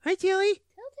Hi, Tilly.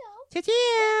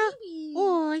 Tilly.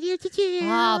 Oh, you Tilly.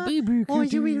 Ah, baby. Oh,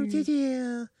 you little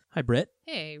Tilly. Hi, Britt.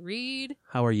 Hey, Reed.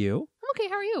 How are you? I'm okay.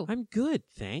 How are you? I'm good,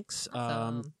 thanks.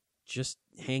 Awesome. Just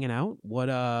hanging out. What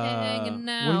Hanging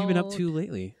What have you been up out. to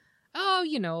lately?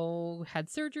 Oh, had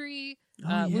surgery.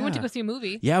 Oh, We went to yeah. go see a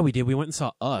movie. Yeah, we did. We went and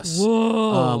saw Us.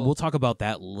 Whoa. We'll talk about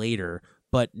that later.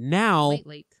 But now,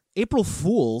 Late. April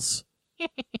Fools.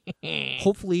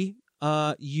 Hopefully,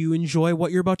 you enjoy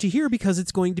what you're about to hear because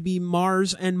it's going to be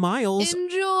Mars and Miles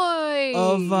Enjoy.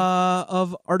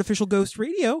 of Artificial Ghost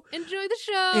Radio, Enjoy the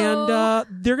show. and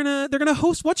they're gonna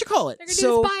host what you call it. They're gonna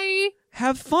So do this. Bye.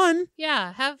 have fun.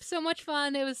 Yeah, have so much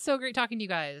fun. It was so great talking to you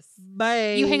guys.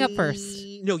 Bye. You hang up first.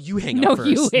 No, you hang No, up first.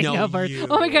 you hang no, up first. you.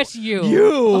 Oh my gosh, you.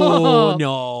 You. Oh.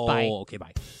 No. Bye. Okay,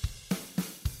 bye.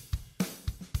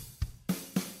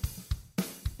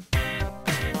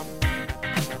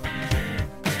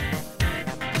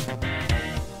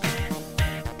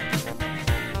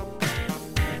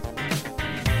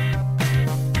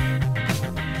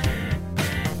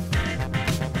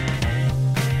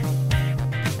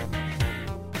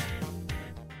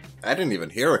 I didn't even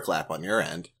hear a clap on your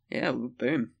end. Yeah,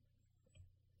 boom.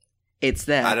 It's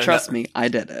there. I don't Trust know. me, I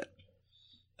did it.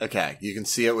 Okay, you can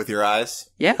see it with your eyes?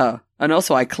 Yeah, and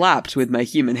also I clapped with my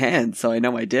human hand, so I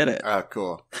know I did it. Oh,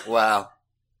 cool. Well,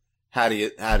 how do you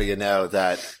know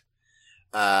that,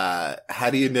 how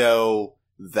do you know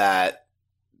that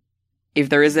If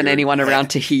there isn't Your anyone head. around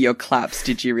to hear your claps,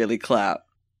 did you really clap?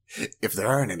 if there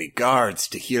aren't any guards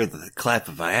to hear the clap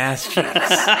of my ass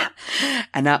cheeks?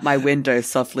 And at my window,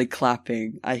 softly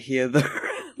clapping, I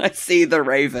see the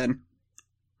raven.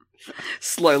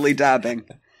 Slowly dabbing.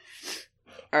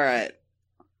 Alright.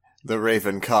 The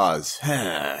Raven cause.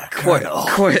 Quote Colonel.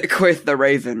 the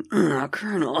raven.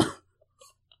 Colonel.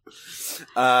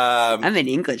 I'm an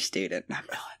English student.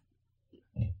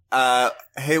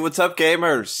 Hey, what's up,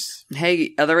 gamers?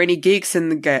 Hey, are there any geeks in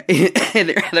the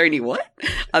are there any what?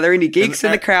 Are there any geeks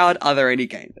in the crowd? Are there any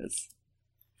gamers?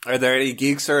 Are there any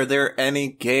geeks or are there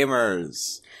any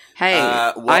gamers? Hey,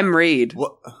 what- I'm Reed,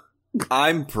 What?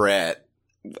 I'm Brett.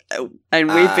 and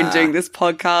we've been doing this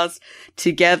podcast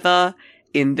together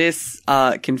in this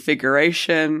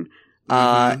configuration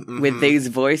with these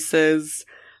voices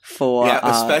for Yeah,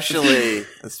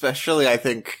 especially I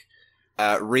think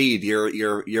Reed,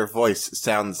 your voice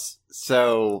sounds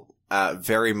so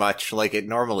very much like it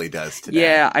normally does today.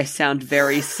 Yeah, I sound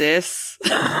very cis.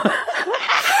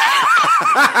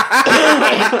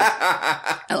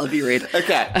 I love you, Reed.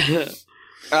 Okay.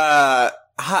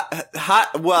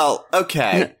 Well,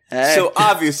 okay. Hey. So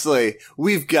obviously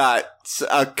we've got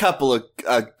a couple of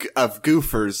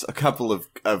goofers, a couple of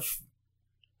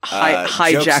Hijacked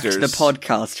jokesters. the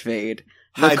podcast feed.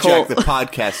 hijacked the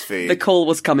podcast feed. The call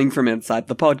was coming from inside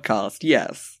the podcast.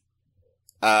 Yes.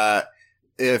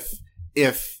 If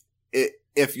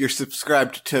you're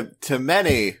subscribed to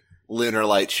many Lunar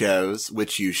Light shows,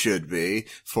 which you should be,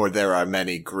 for there are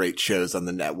many great shows on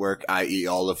the network, i.e.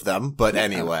 all of them. But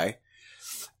anyway,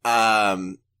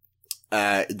 then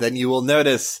you will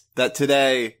notice that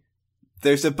today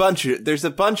there's a bunch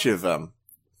of them.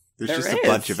 There's There just is. a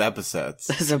bunch of episodes.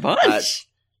 There's a bunch.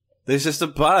 There's just a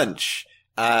bunch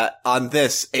on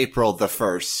this April the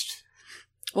 1st.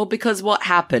 Well, because what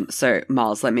happened? So,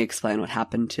 Miles, let me explain what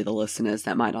happened to the listeners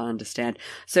that might not understand.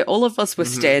 So, all of us were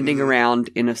standing around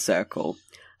in a circle,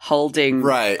 holding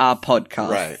Right. our podcasts,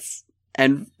 Right.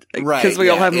 and Right, because we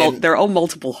all yeah, have, and- they're all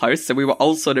multiple hosts, so we were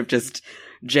all sort of just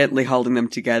gently holding them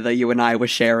together. You and I were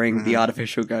sharing the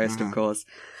artificial ghost, of course.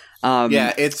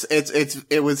 Yeah,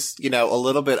 it was, a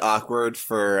little bit awkward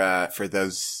for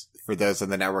those on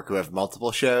the network who have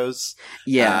multiple shows.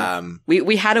 Yeah.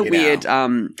 We had a you weird,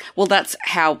 well, that's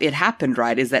how it happened,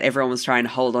 right? Is that everyone was trying to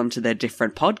hold on to their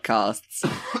different podcasts.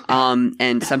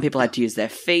 And some people had to use their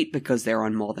feet because they're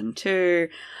on more than two.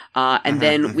 And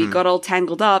then we got all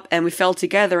tangled up and we fell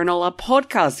together and all our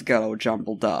podcasts got all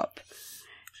jumbled up.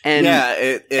 And,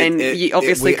 Yeah, you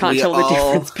obviously can't tell the all-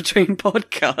 difference between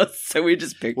podcasts, so we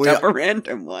just picked up a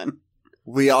random one.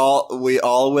 We all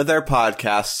with our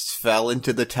podcasts fell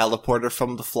into the teleporter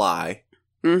from The Fly,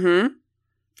 Mm-hmm.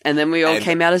 And then we all And-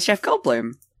 came out as Jeff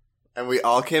Goldblum. and we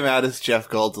all came out as Jeff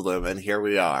Goldblum, and here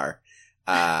we are.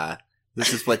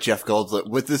 This is what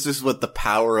this is what the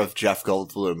power of Jeff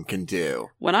Goldblum can do.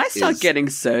 When I start Is getting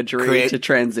surgery create- to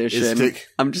transition, is to-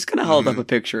 I'm just gonna hold up a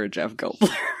picture of Jeff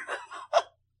Goldblum.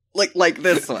 like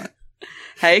this one.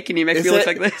 Hey, can you make Is me look it-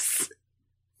 like this?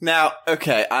 Now,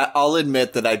 okay, I'll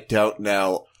admit that I don't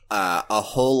know a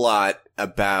whole lot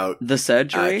about The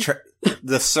surgery?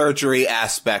 the surgery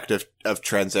aspect of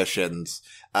transitions.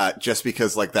 just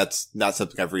because like that's not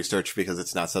something I've researched because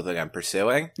it's not something I'm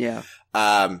pursuing. Yeah.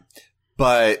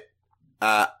 But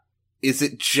is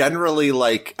it generally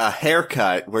like a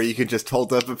haircut where you can just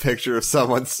hold up a picture of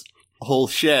someone's whole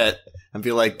shit and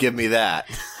be like, give me that?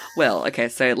 Well, okay,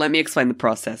 so let me explain the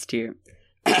process to you.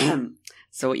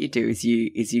 So what you do is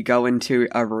you go into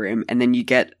a room and then you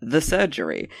get the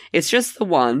surgery. It's just the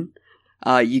one.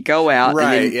 You go out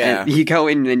Right, and you go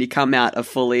in and then you come out a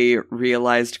fully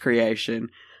realized creation.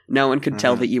 No one could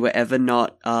tell that you were ever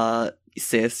not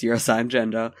cis, you're assigned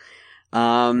gender.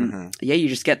 Yeah, you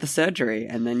just get the surgery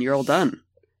and then you're all done.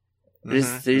 They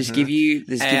just give you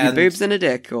boobs and a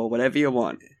dick or whatever you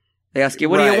want. They ask you,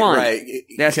 what do you want? Right.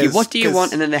 They ask you, what do you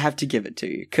want? And then they have to give it to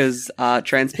you. Because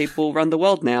trans people run the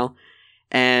world now.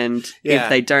 And if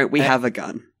they don't, we have a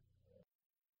gun.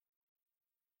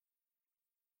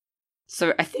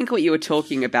 So I think what you were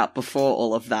talking about before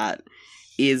all of that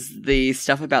is the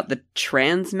stuff about the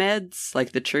trans meds,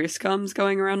 like the true scums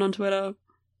going around on Twitter.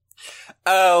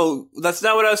 Oh, that's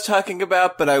not what I was talking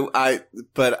about, but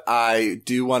I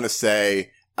do want to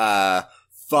say,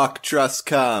 fuck trust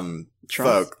cum.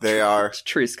 Folk, they are It's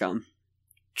true scum.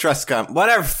 trust scum.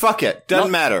 Whatever, fuck it.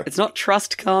 Doesn't matter. It's not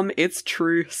trust cum, it's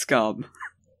true scum.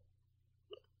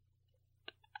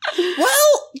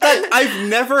 Well, I've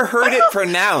never heard it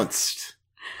pronounced.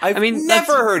 I've never that's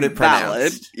heard it pronounced.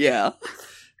 valid. Yeah.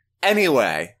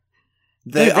 Anyway,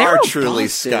 they They're are all truly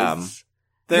bastards. scum.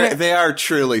 They are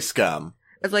truly scum.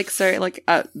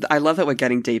 I love that we're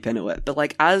getting deep into it, but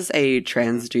like, as a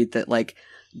trans dude that like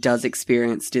does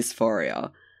experience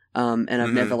dysphoria, and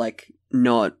I've never like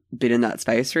not been in that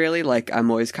space really, like I'm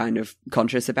always kind of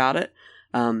conscious about it.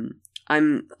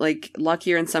 I'm like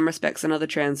luckier in some respects than other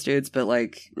trans dudes, but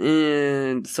like,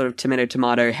 sort of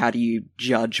tomato, how do you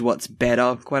judge what's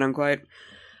better, quote unquote?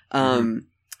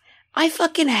 I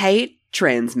fucking hate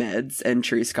trans meds and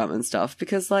true scum and stuff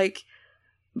because like,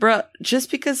 bruh,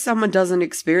 just because someone doesn't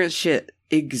experience shit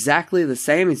exactly the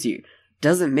same as you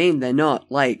doesn't mean they're not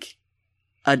like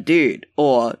a dude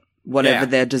or whatever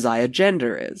their desired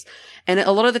gender is. And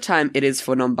a lot of the time it is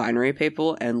for non-binary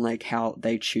people and like how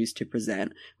they choose to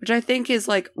present, which I think is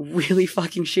like really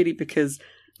fucking shitty because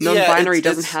non-binary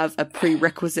doesn't have a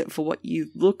prerequisite for what you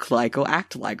look like or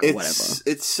act like or whatever.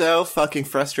 It's so fucking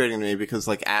frustrating to me because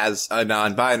like as a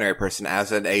non-binary person,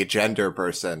 as an agender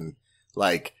person,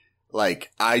 like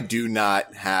I do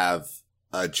not have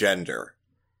a gender,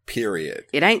 period.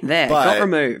 It ain't there. It But- got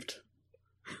removed.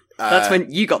 That's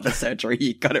when you got the surgery.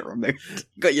 You got it removed.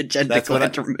 You got your gender That's when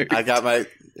removed. I got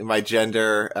my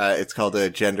gender, it's called a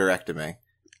genderectomy.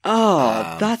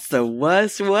 Oh, that's the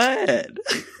worst word.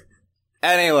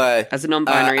 Anyway, As a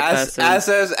non-binary person.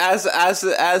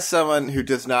 as someone who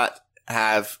does not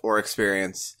have or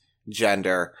experience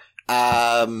gender,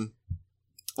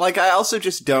 like I also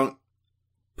just don't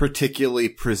particularly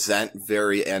present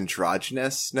very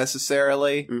androgynous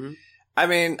necessarily. Mhm. I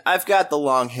mean, I've got the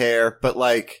long hair, but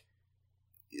like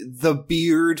the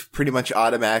beard pretty much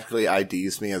automatically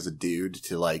IDs me as a dude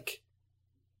to like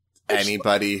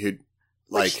anybody who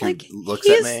like who looks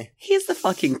at me. Here's the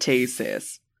fucking T,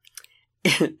 sis.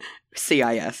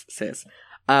 CIS, sis.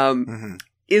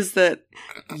 Is that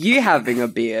you having a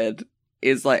beard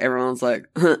is like everyone's like,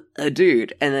 a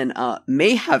dude. And then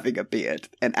me having a beard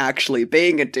and actually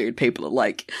being a dude, people are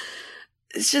like,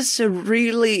 it's just a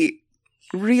really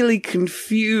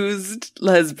confused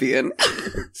lesbian.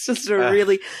 It's just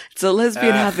it's a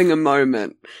lesbian having a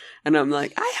moment. And I'm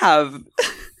like, I have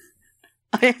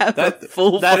a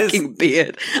full fucking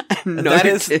beard. And no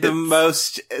tits.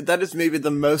 That is maybe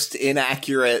the most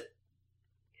inaccurate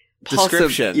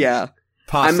description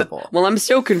possible. I'm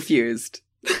still confused.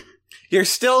 You're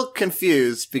still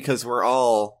confused because we're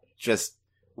all just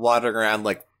wandering around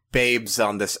like babes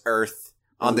on this earth,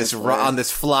 on this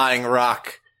flying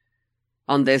rock.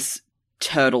 On this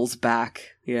turtle's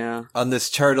back, yeah. On this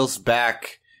turtle's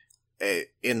back,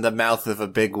 in the mouth of a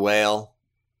big whale.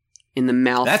 In the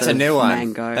mouth That's of a new one.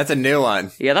 Mango. That's a new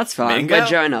one. Yeah, that's fine. Mango? We're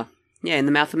Jonah. Yeah, in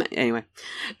the mouth of anyway.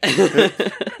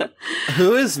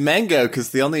 Who is Mango?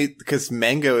 Because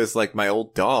Mango is like my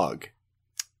old dog.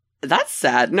 That's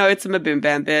sad. No, it's a Maboom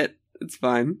Bam bit. It's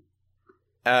fine.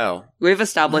 Oh. We've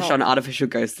established on Artificial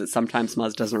Ghosts that sometimes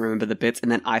Muzz doesn't remember the bits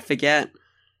and then I forget.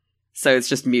 So it's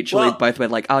just mutually both we're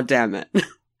like, oh damn it.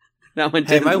 That one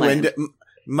didn't land.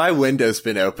 My window's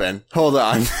been open. Hold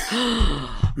on.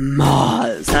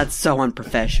 Muzz, that's so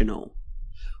unprofessional.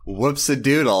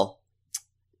 Whoops-a-doodle.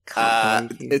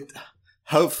 Can't believe you.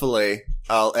 Hopefully,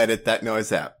 I'll edit that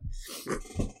noise out.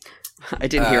 I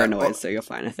didn't hear a noise, so you're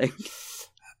fine, I think.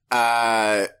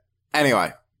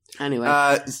 Anyway.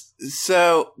 Anyway.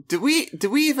 So do we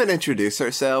even introduce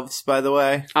ourselves, by the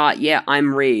way? Yeah,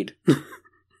 I'm Reed.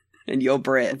 And you're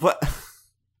Brett. What?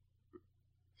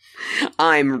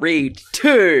 I'm Reed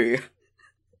 2.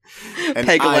 And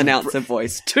Peggle I'm announcer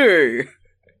voice 2.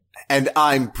 And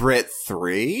I'm Brit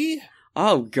 3?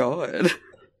 Oh, God.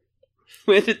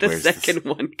 Where did the Where's second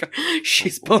one go?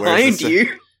 She's Where's behind the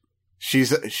you.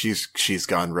 She's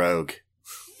gone rogue.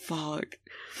 Fuck.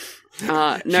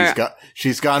 No,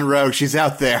 She's gone rogue. She's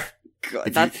out there. God,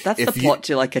 if that's the if you- plot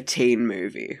to like a teen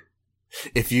movie.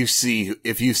 If you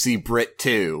see Brit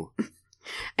 2,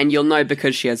 And you'll know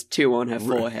because she has 2 on her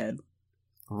forehead.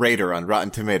 rate her on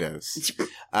Rotten Tomatoes.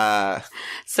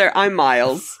 So I'm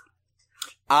Miles.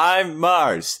 I'm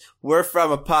Mars. We're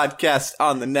from a podcast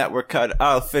on the network called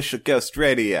Artificial Ghost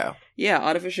Radio. Yeah,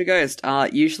 Artificial Ghost.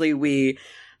 Usually we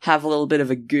have a little bit of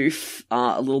a goof,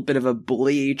 a little bit of a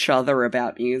bully each other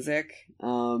about music.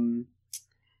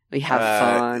 We have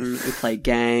fun, we play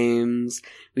games,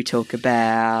 we talk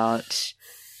about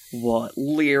what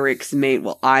lyrics mean.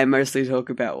 Well, I mostly talk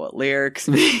about what lyrics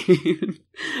mean.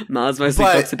 Mars mostly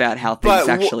talks about how things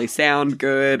actually sound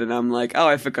good, and I'm like, oh,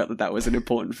 I forgot that was an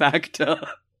important factor.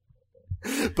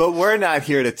 But we're not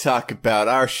here to talk about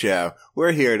our show.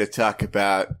 We're here to talk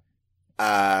about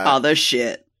Other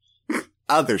shit.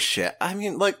 other shit. I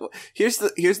mean, like, here's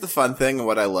the fun thing and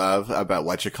what I love about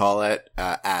whatchamacallit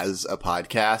as a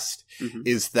podcast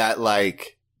is that,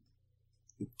 like,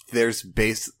 there's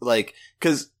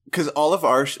cause all of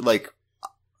our,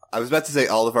 I was about to say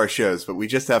all of our shows, but we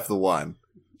just have the one.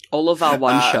 All of our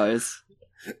one shows.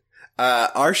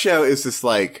 Our show is just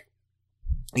like,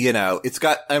 you know, it's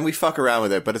got, and we fuck around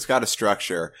with it, but it's got a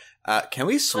structure. Can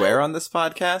we swear on this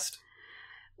podcast?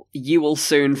 You will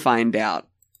soon find out.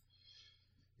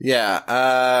 Yeah,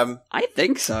 I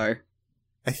think so.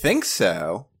 I think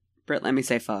so. Brett, let me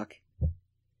say fuck.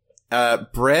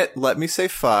 Brett, let me say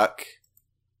fuck.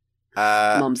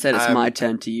 Mom said it's my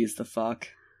turn to use the fuck.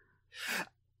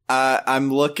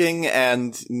 I'm looking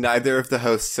and neither of the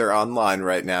hosts are online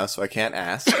right now, so I can't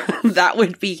ask. That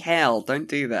would be hell. Don't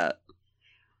do that.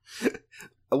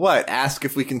 What? Ask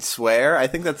if we can swear? I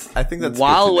think that's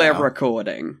While good to we're know.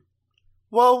 recording.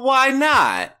 Well, why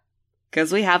not?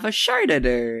 Because we have a show to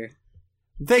do.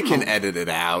 They can edit it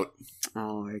out.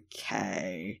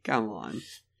 Okay. Come on.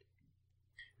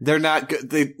 They're not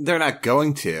they're not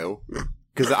going to.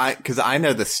 Cause I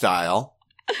know the style.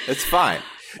 It's fine.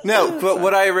 No, but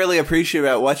what I really appreciate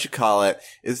about whatchamacallit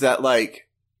is that, like,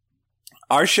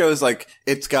 our show is like,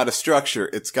 it's got a structure.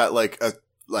 It's got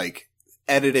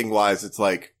editing wise, it's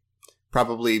like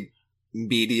probably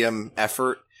medium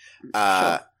effort.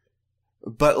 Sure.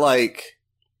 But like,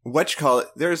 whatchamacallit,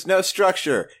 there's no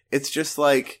structure. It's just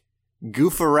like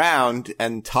goof around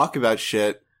and talk about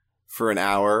shit for an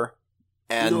hour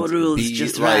and no rules, be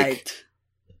just like, right.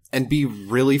 and be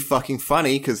really fucking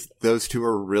funny, because those two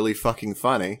are really fucking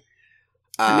funny.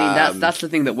 I mean, that's the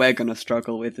thing that we're gonna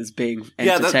struggle with, is being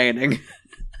entertaining.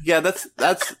 That's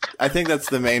I think that's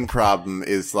the main problem,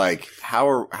 is like, how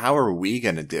are we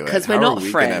gonna do it? Because we're How not are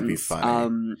we friends. gonna be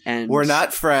funny? And We're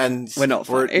not friends. We're not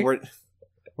funny.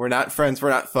 We're not friends. We're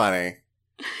not funny.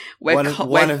 We're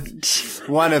One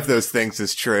of those things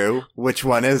is true. Which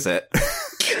one is it?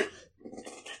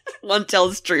 one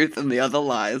tells truth and the other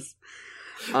lies.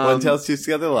 One tells truth,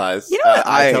 the other lies. You know what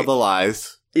I tell the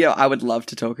lies. Yeah, I would love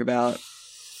to talk about.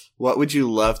 What would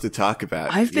you love to talk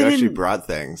about? I've You been actually in- brought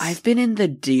things. I've been in the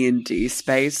D&D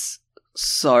space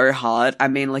so hard. I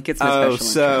mean, like, it's my special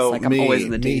interest. Like, I'm always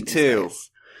in the D&D too. space.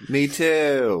 Me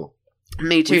too.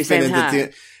 Me too, same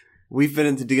hat. We've been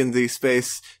into D&D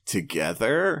space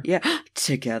together. Yeah,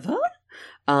 together?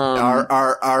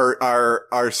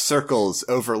 Our circles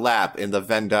overlap in the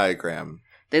Venn diagram.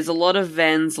 There's a lot of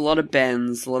Venns, a lot of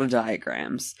Bens, a lot of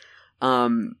diagrams.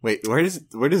 Wait, where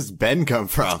does Ben come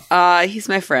from? He's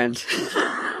my friend.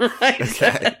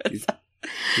 Okay.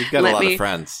 You've got a lot of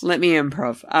friends. Let me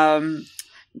improv.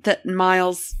 That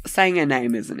Miles, saying a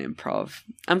name is an improv.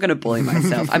 I'm gonna bully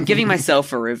myself. I'm giving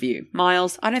myself a review.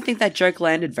 Miles, I don't think that joke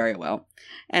landed very well.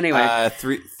 Anyway.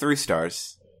 3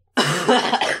 stars.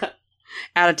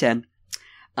 Out of 10.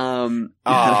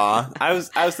 Aw, I was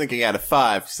thinking out of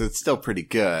 5, so it's still pretty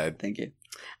good. Thank you.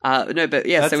 No, but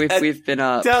yeah, so we've been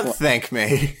Don't thank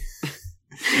me.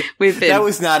 we've been. That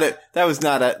was not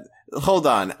a. Hold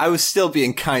on, I was still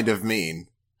being kind of mean.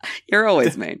 You're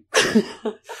always mean.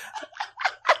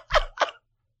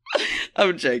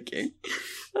 I'm joking.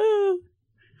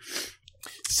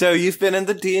 So you've been in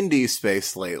the D&D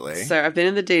space lately. So I've been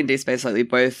in the D&D space lately,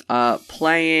 both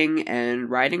playing and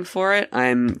writing for it.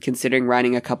 I'm considering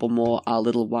writing a couple more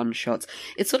little one-shots.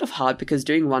 It's sort of hard because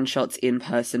doing one-shots in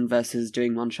person versus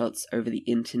doing one-shots over the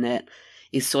internet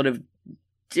is sort of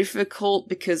difficult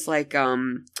because, like,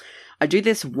 I do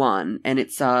this one, and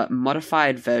it's a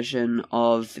modified version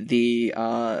of the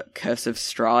Curse of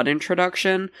Strahd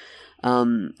introduction.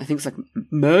 I think it's like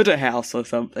Murder House or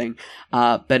something.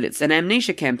 But it's an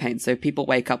amnesia campaign, so people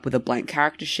wake up with a blank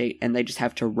character sheet and they just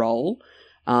have to roll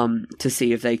to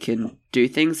see if they can do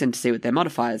things and to see what their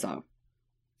modifiers are.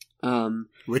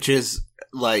 Which is,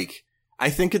 like, I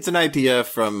think it's an idea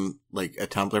from, like, a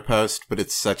Tumblr post, but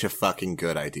it's such a fucking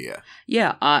good idea.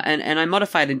 Yeah, and I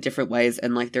modify it in different ways,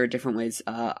 and, like, there are different ways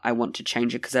I want to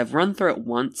change it, because I've run through it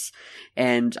once,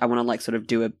 and I want to, like, sort of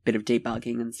do a bit of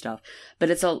debugging and stuff. But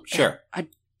it's a... Sure. I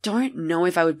don't know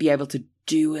if I would be able to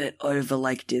do it over,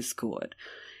 like, Discord.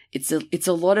 It's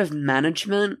a lot of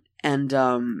management, and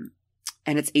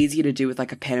it's easier to do with,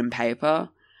 like, a pen and paper.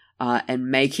 And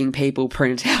making people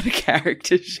print out a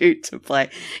character sheet to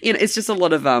play. You know, it's just a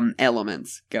lot of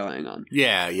elements going on.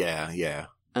 Yeah.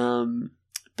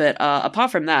 But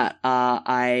apart from that,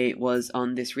 I was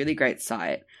on this really great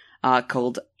site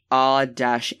called r-n-w.net,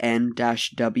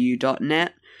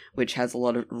 which has a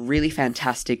lot of really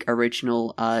fantastic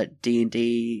original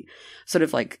D&D sort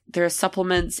of, like, there are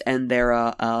supplements and there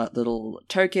are little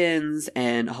tokens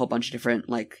and a whole bunch of different,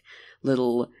 like,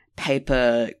 little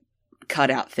paper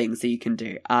cutout things that you can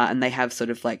do. And they have sort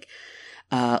of, like,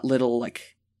 little,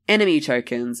 like, enemy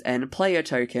tokens and player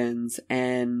tokens,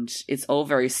 and it's all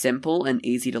very simple and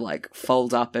easy to, like,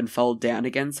 fold up and fold down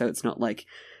again, so it's not, like,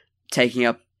 taking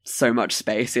up so much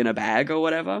space in a bag or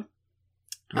whatever.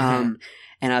 Mm-hmm.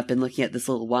 And I've been looking at this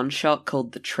little one-shot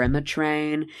called The Tremor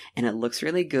Train, and it looks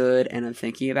really good, and I'm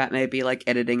thinking about maybe, like,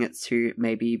 editing it to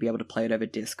maybe be able to play it over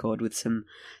Discord with some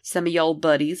of your old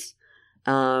buddies.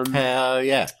 Hell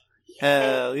yeah.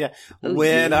 Hell yeah. Oh,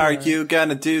 When yeah. are you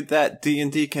gonna do that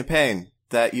D&D campaign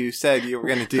that you said you were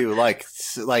gonna do like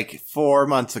 4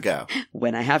 months ago?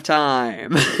 When I have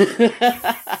time.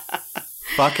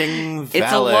 Fucking valid.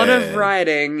 It's a lot of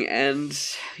writing, and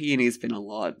uni's been a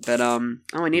lot. But, I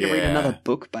need to read Yeah. another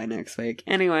book by next week.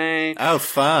 Anyway. Oh,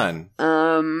 fun.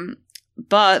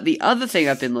 But the other thing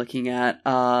I've been looking at,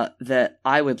 that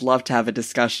I would love to have a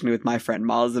discussion with my friend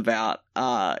Miles about,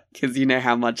 cause you know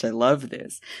how much I love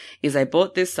this, is I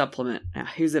bought this supplement. Now,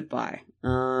 who's it by?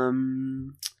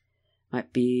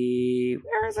 Might be,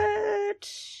 where is it?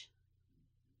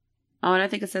 Oh, I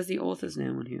don't think it says the author's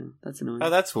name on here. That's annoying.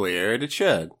 Oh, that's weird. It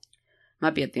should.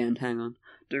 Might be at the end, hang on.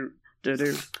 Do.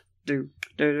 It's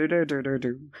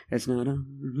not a...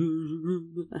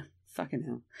 Fucking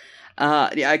hell.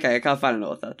 Yeah, okay, I can't find an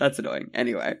author. That's annoying.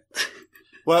 Anyway.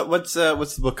 What's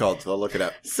the book called? I'll look it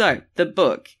up. So,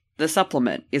 the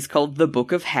supplement is called The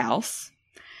Book of House.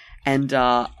 And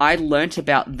I learnt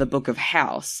about The Book of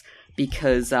House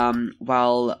because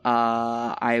while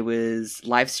I was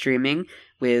live streaming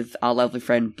with our lovely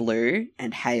friend Blue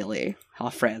and Haley,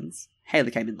 our friends.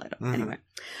 Haley came in later. Mhm. Anyway.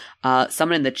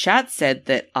 Someone in the chat said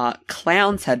that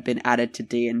clowns had been added to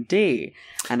D&D.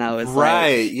 And I was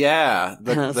Right, like... yeah.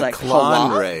 And I was The like, clown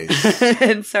 "What?" race.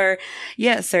 And so,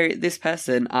 yeah, so this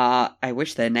person, I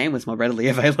wish their name was more readily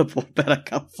available, but I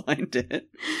can't find it.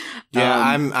 Yeah,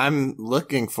 I'm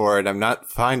looking for it. I'm not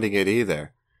finding it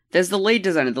either. There's the lead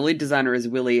designer. The lead designer is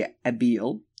Willie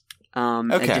Abiel.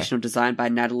 Okay. Additional design by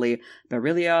Natalie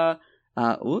Barilia.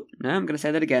 I'm going to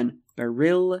say that again.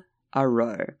 Baril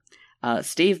Aro.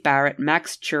 Steve Barrett,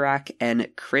 Max Chirac, and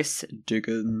Chris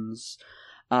Duggins.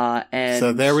 And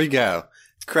So there we go.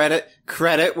 Credit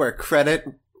where credit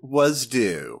was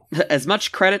due. as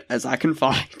much credit as I can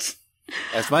find.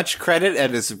 As much credit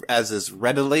as is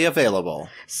readily available.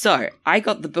 So, I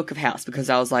got the Book of House because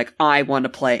I was like, I want to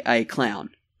play a clown.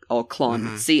 Or clon.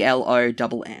 Mhm.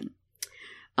 C-L-O-N-N.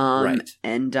 Right.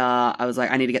 And I was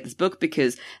like, I need to get this book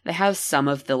because they have some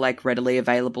of the, like, readily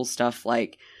available stuff,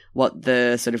 like what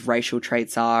the sort of racial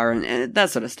traits are and that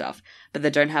sort of stuff. But they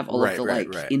don't have all of the,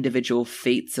 Right. individual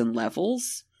feats and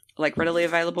levels, like, readily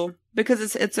available.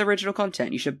 Because it's original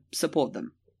content. You should support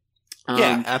them.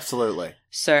 Yeah, absolutely.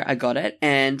 So I got it,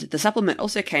 and the supplement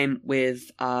also came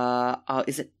with,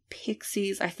 is it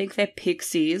Pixies? I think they're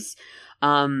Pixies,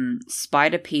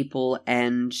 Spider People,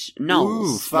 and Gnolls.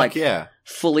 Ooh, fuck yeah.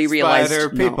 Fully realized Spider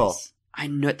People. Gnolls. I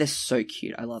know, they're so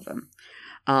cute. I love them.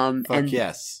 Fuck and,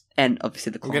 yes. And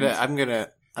obviously the clones. I'm gonna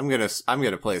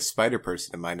play a spider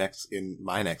person in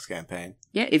my next campaign.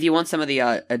 Yeah, if you want some of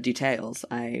the details,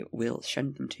 I will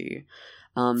send them to you.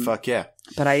 Fuck yeah.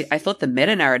 But I thought the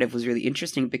meta narrative was really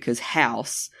interesting because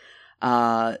House,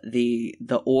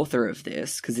 the author of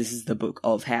this, because this is the Book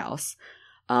of House,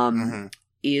 Mhm.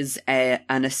 is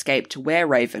an escaped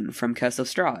were-raven from Curse of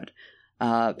Strahd.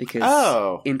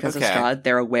 Because in Curse of Strahd,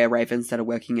 there are were-ravens that are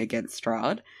working against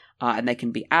Strahd, and they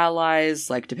can be allies,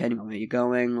 like, depending on where you're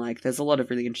going. Like, there's a lot of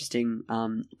really interesting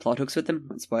plot hooks with them.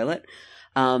 Won't spoil it.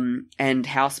 And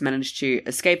House managed to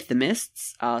escape the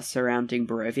mists surrounding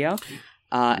Barovia.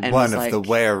 And one was of like, the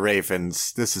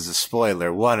were-ravens, this is a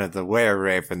spoiler, one of the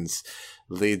were-ravens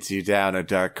leads you down a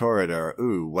dark corridor.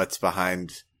 Ooh, what's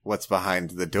behind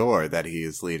the door that he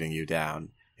is leading you down?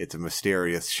 It's a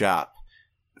mysterious shop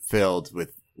filled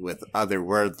with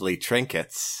otherworldly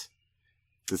trinkets.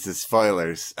 This is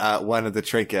spoilers. One of the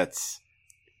trinkets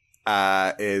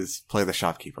is play the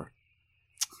shopkeeper.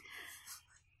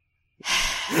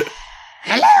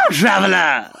 "Hello,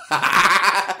 traveler!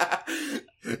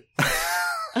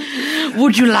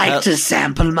 Would you like to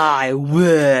sample my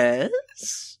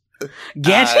wares?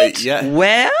 Get it? Yeah.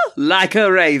 Where? Like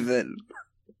a raven.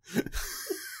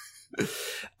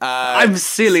 I'm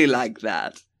silly like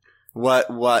that. One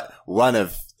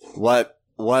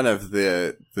of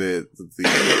the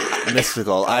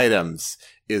mystical items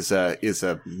is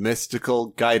a mystical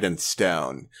guidance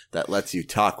stone that lets you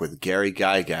talk with Gary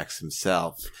Gygax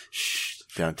himself. Shh,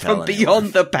 don't tell From anyone.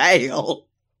 beyond the pale.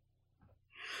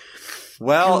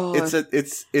 Well, God.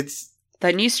 it's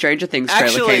That new Stranger Things trailer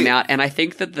Actually- came out, and I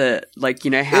think that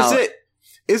how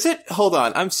is it hold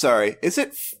on, I'm sorry.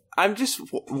 I'm just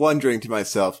wondering to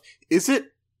myself, is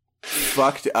it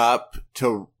fucked up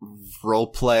to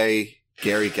roleplay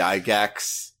Gary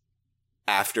Gygax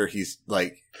after he's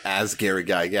like as Gary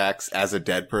Gygax as a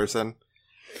dead person?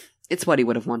 it's what he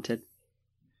would have wanted.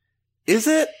 Is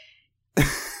it?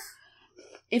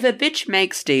 If a bitch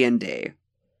makes D&D,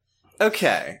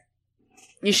 Okay.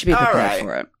 you should be prepared Alright.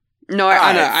 for it. No,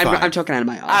 I know. Alright, fine. I'm talking out of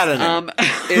my ass. I don't know.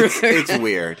 It's It's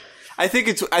weird. I think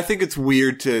it's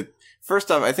weird to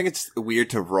first off, I think it's weird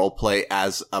to roleplay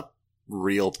as a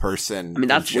real person. I mean,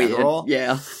 that's in general. weird.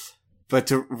 Yeah. But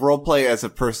to roleplay as a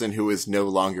person who is no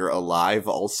longer alive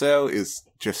also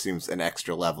just seems an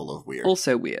extra level of weird.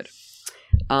 Also weird.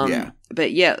 Yeah.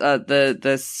 But yeah,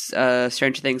 the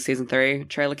Stranger Things season 3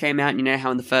 trailer came out, and you know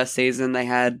how in the first season they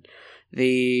had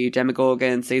the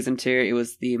Demogorgon, season 2 it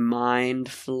was the Mind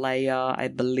Flayer, I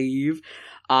believe.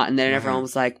 And then everyone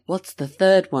was like, "What's the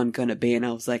third one gonna be?" And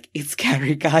I was like, "It's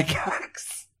Gary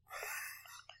Gygax."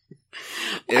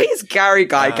 Why is Gary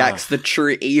Gygax the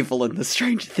true evil in the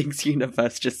Stranger Things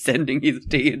universe, just sending his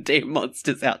D&D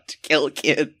monsters out to kill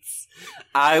kids?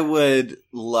 I would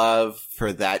love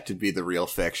for that to be the real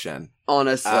fiction.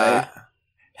 Honestly.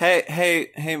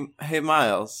 Hey,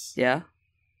 Miles. Yeah?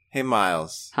 Hey,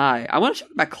 Miles. Hi. I want to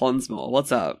talk about Clonsmore.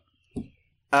 What's up?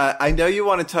 I know you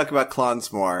want to talk about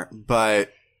Clonsmore,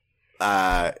 but,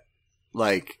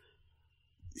 like,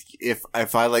 if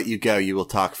I let you go, you will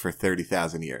talk for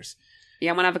 30,000 years.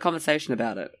 Yeah, I want to have a conversation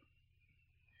about it.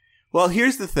 Well,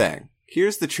 here's the thing.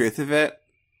 Here's the truth of it.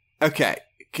 Okay.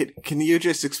 Can you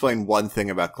just explain one thing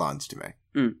about clones to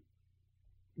me?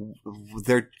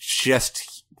 They're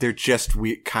just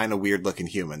kind of weird looking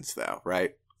humans though,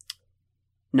 right?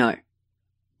 No.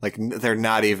 Like they're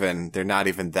not even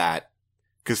that.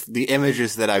 Because the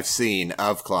images that I've seen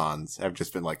of clones have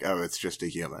just been like, oh, it's just a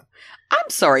human. I'm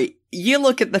sorry. You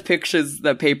look at the pictures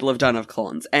that people have done of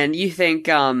clones, and you think,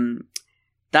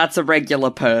 that's a regular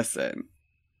person.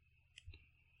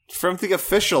 From the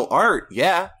official art,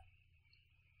 yeah.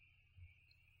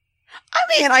 I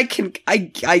mean,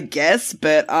 I guess,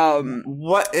 but,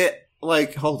 What it,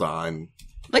 like, hold on.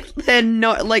 like, their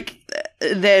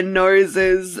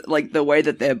noses, like, the way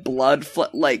that their blood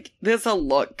like, there's a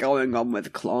lot going on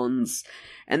with clones,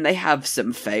 and they have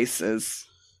some faces.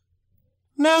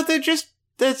 No, it's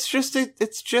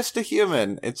just a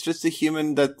human. It's just a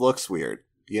human that looks weird,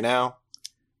 you know?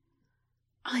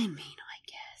 I mean, I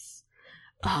guess.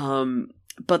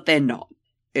 But they're not.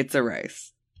 It's a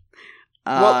race.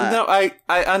 Well, no,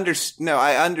 I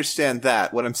understand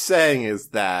that. What I'm saying is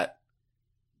that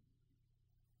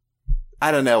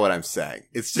I don't know what I'm saying.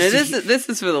 It's No, just this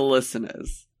is for the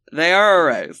listeners. They are a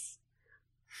race.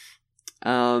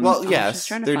 well, I'm yes, just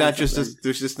trying to they're find not just something.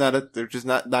 they're just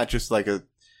not just like a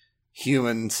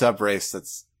human subrace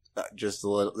that's just a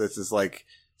little. This is like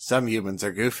some humans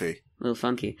are goofy. A little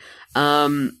funky.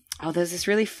 There's this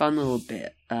really fun little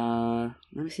bit. Let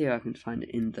me see if I can find it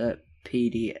in the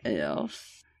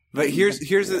PDF. But here's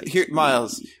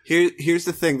Miles. Here's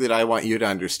the thing that I want you to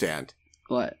understand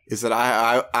What? is that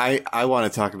I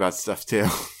want to talk about stuff too.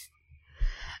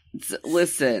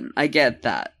 Listen, I get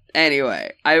that.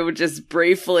 Anyway, I would just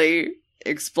briefly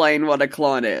explain what a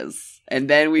clone is. and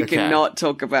then we Okay. cannot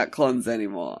talk about clones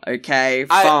anymore. Okay,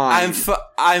 fine.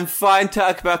 I'm fine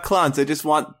talking about clowns. I just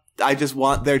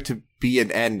want there to be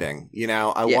an ending. You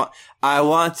know, I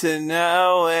want to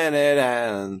know when it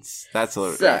ends. That's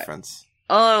a So- reference.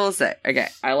 All I will say, okay,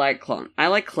 I like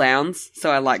clowns,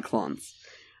 so I like clowns.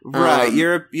 Right,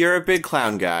 you're a big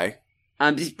clown guy.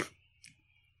 I'm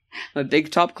a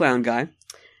big top clown guy.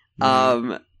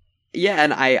 Yeah,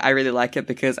 and I really like it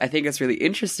because I think it's really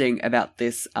interesting about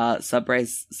this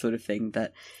subrace sort of thing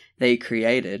that they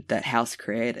created, that House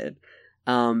created,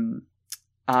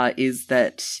 is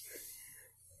that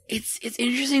it's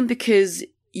interesting because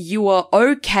you are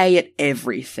okay at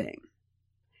everything.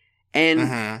 And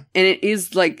Mhm. and it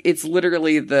is like, it's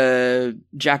literally the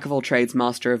jack of all trades,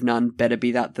 master of none, better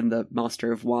be that than the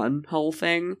master of one whole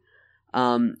thing.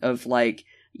 Of like,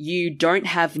 you don't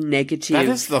have negative. That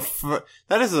is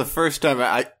the first time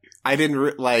I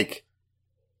didn't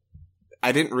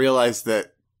I didn't realize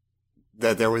that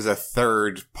there was a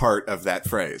third part of that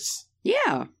phrase.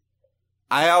 Yeah.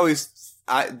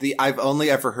 I've only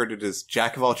ever heard it as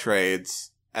jack of all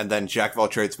trades and then jack of all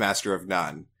trades, master of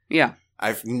none. Yeah.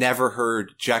 I've never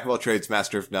heard jack of all trades,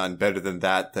 master of none better than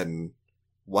that than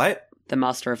what? The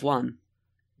master of one.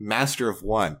 Master of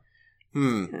one.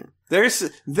 There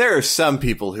are some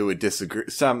people who would disagree,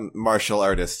 some martial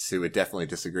artists who would definitely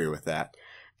disagree with that.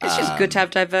 It's just good to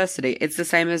have diversity. It's the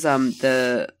same as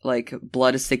the like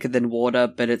blood is thicker than water,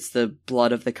 but it's the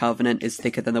blood of the covenant is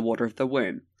thicker than the water of the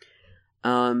womb.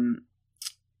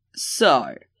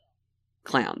 So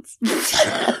clowns.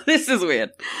 This is weird.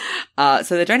 So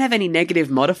they don't have any negative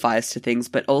modifiers to things,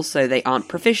 but also they aren't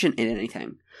proficient in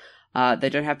anything. They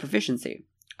don't have proficiency.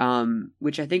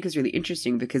 Which I think is really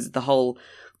interesting because the whole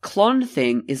clone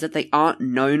thing is that they aren't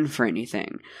known for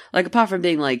anything. Like, apart from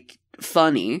being, like,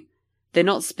 funny, they're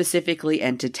not specifically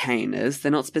entertainers.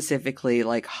 They're not specifically,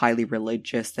 like, highly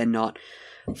religious. They're not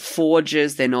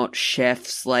forgers. They're not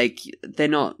chefs. Like, they're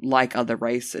not like other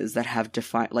races that have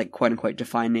like, quote-unquote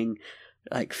defining,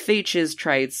 like, features,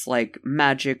 traits, like,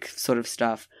 magic sort of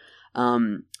stuff.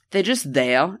 They're just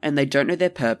there, and they don't know their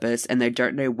purpose, and they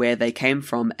don't know where they came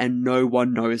from, and no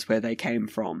one knows where they came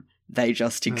from. They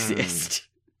just exist.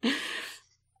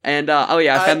 And,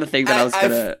 I found the thing that I was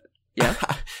gonna... Yeah?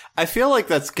 I feel like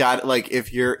that's got, like,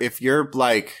 if you're,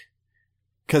 like...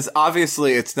 Because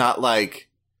obviously it's not like,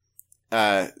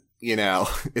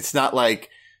 it's not like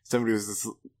somebody was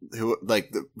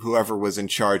whoever was in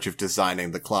charge of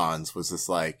designing the clones was just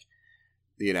like,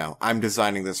 I'm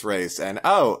designing this race, and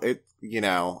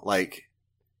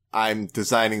I'm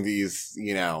designing these,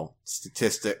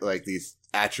 like these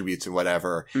attributes and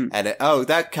whatever, and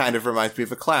that kind of reminds me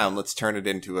of a clown. Let's turn it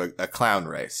into a clown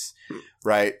race,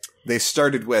 right? They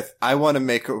started with, I want to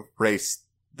make a race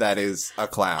that is a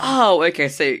clown. Oh, okay,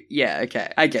 so, yeah,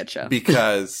 okay, I getcha.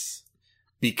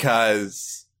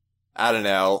 Because, I don't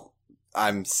know,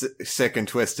 I'm sick and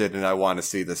twisted and I want to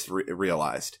see this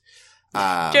realized.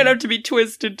 Don't have to be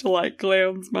twisted to like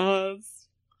clowns, Mars.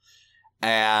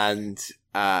 And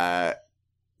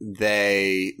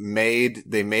they made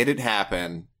it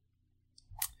happen,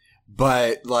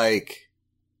 but like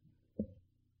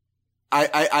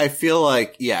I feel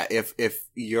like, yeah, if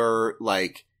you're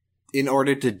like, in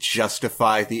order to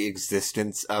justify the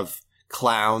existence of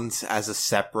clowns as a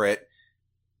separate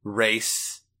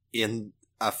race in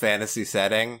a fantasy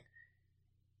setting,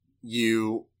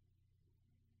 you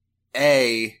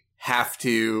have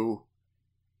to...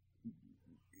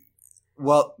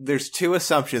 Well, there's two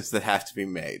assumptions that have to be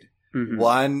made. Mm-hmm.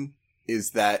 One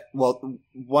is that,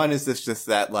 just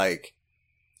that, like,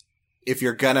 if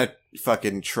you're gonna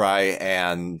fucking try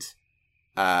and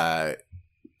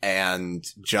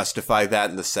justify that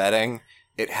in the setting,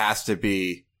 it has to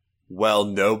be, well,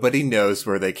 nobody knows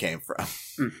where they came from.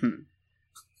 Mm-hmm.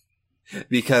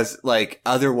 Because, like,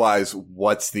 otherwise,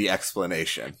 what's the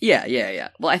explanation? Yeah.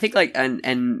 Well, I think, like,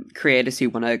 and creators who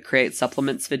want to create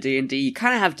supplements for D&D, you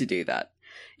kind of have to do that.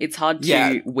 It's hard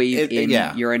to weave in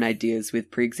your own ideas with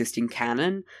pre-existing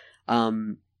canon,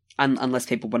 unless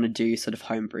people want to do sort of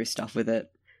homebrew stuff with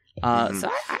it. So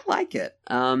I like it.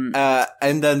 And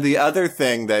then the other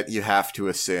thing that you have to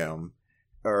assume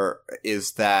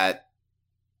is that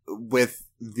with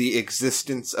the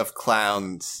existence of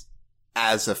clowns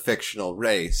as a fictional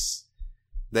race,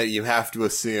 that you have to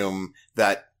assume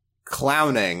that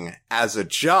clowning as a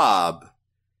job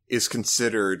is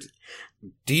considered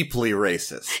deeply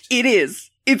racist. It is.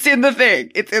 It's in the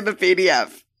thing. It's in the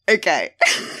PDF. Okay.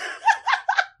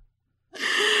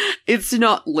 It's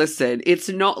not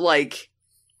like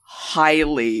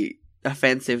highly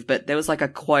offensive, but there was like a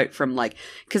quote from like,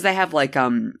 cause they have like,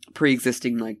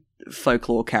 pre-existing like,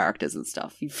 folklore characters and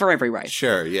stuff for every race.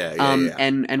 Sure, yeah.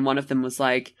 And one of them was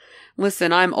like,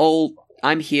 listen,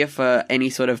 I'm here for any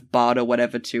sort of bard or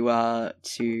whatever to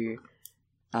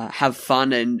have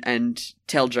fun and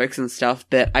tell jokes and stuff,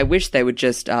 but I wish they would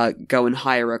just go and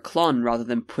hire a clon rather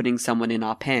than putting someone in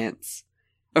our pants.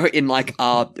 Or in, like,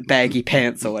 our baggy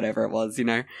pants or whatever it was, you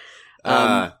know?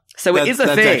 So it is a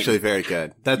thing. That's actually very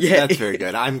good. That's very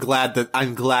good. I'm glad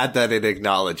that it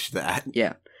acknowledged that.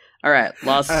 Yeah. All right,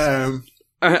 last...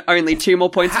 only 2 more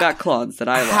points about clons that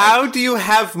I like. How do you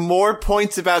have more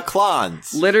points about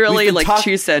clons? Literally, like,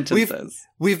 2 sentences.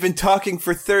 We've been talking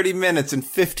for 30 minutes, and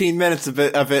 15 minutes of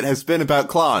it has been about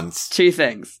clons. 2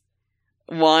 things.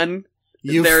 One,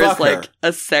 there is, like,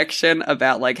 a section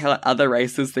about, like, how other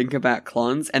races think about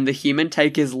clones, and the human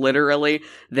take is literally,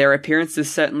 their appearance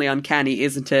is certainly uncanny,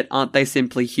 isn't it? Aren't they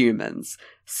simply humans?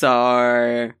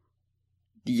 So...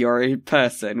 you're a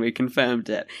person. We confirmed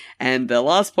it. And the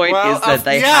last point is that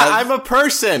they have... I'm a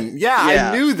person. Yeah,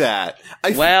 I knew that.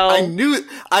 I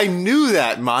knew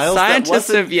that, Miles.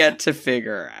 Scientists have yet to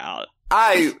figure out.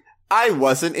 I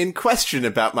wasn't in question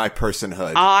about my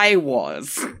personhood. I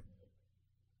was.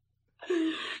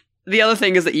 The other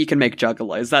thing is that you can make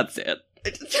juggalos. That's it.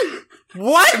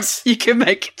 What? You can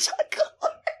make juggalos.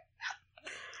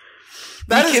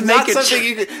 That is not something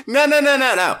you can... No.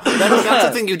 That is not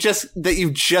something you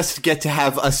just get to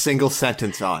have a single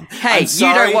sentence on. Hey,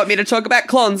 you don't want me to talk about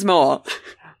clones more.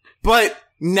 But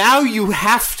now you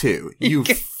have to. You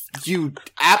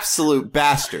absolute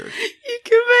bastard. You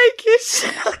can make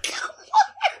it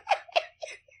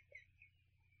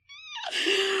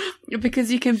because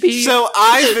you can be... So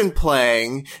I've been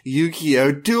playing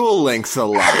Yu-Gi-Oh! Duel Links a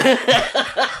lot.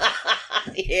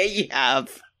 Yeah, you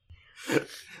have.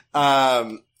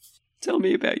 Tell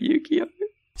me about Yu-Gi-Oh!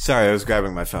 Sorry, I was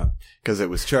grabbing my phone because it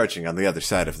was charging on the other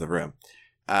side of the room.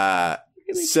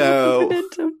 Really So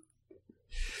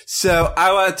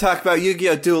I want to talk about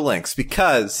Yu-Gi-Oh! Duel Links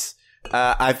because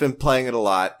I've been playing it a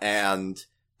lot, and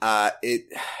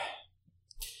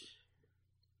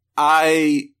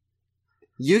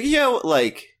Yu-Gi-Oh!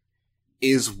 Like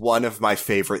is one of my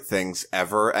favorite things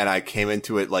ever, and I came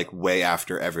into it like way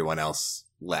after everyone else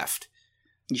left.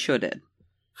 You sure did.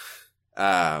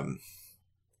 Cause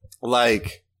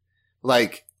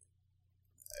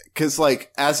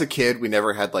like, as a kid, we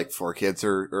never had like 4Kids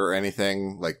or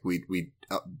anything. Like, we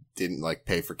didn't like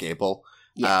pay for cable.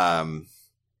 Yeah.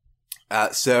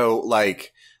 So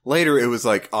like, later it was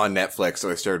like on Netflix, so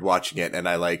I started watching it, and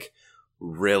I like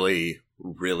really,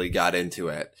 really got into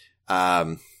it.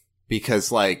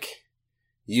 Because like,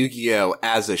 Yu-Gi-Oh!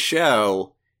 As a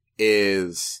show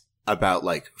is about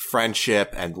like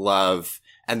friendship and love.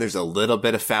 And there's a little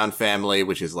bit of found family,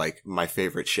 which is like my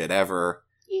favorite shit ever.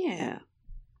 Yeah.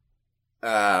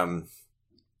 And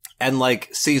like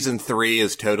season 3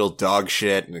 is total dog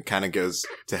shit, and it kind of goes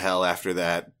to hell after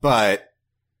that. But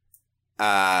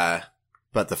the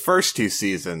first 2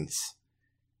 seasons,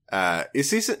 is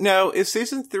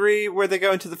season 3 where they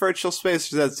go into the virtual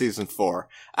space, or is that season 4?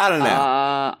 I don't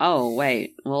know. Oh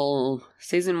wait. Well,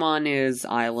 season 1 is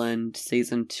Island.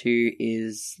 Season 2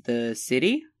 is the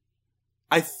city.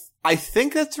 I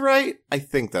think that's right.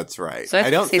 So I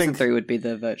don't think season 3 would be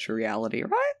the virtual reality,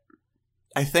 right?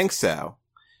 I think so.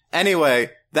 Anyway,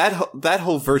 that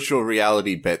whole virtual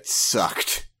reality bit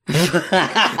sucked.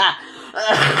 that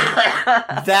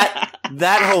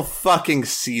whole fucking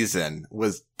season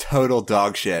was total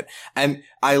dog shit. And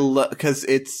I cause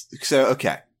it's, so,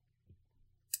 okay.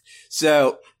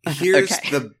 So, here's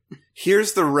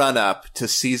the run up to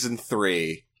season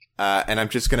 3. And I'm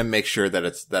just gonna make sure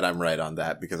that I'm right on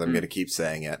that, because I'm gonna keep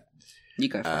saying it. You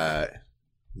go for it.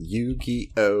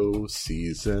 Yu-Gi-Oh!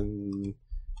 Season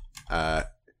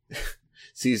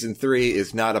 3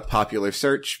 is not a popular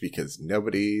search because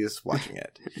nobody's watching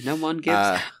it. No one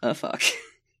gives a fuck.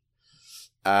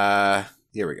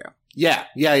 Here we go.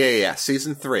 Yeah.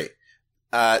 Season 3.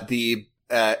 Okay.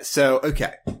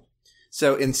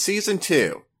 So in season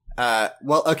 2,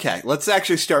 let's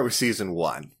actually start with season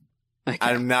 1. Okay.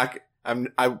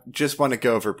 I just want to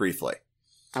go over briefly.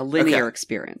 A linear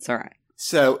experience. All right.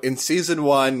 So in season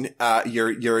 1,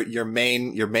 your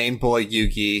main boy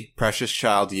Yugi, precious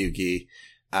child Yugi,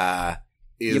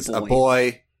 is a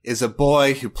boy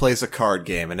who plays a card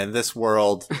game, and in this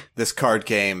world, this card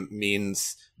game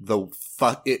means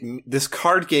this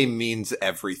card game means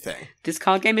everything. This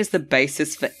card game is the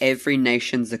basis for every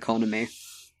nation's economy.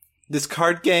 This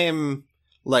card game,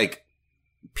 like,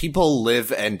 people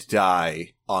live and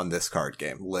die on this card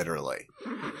game, literally.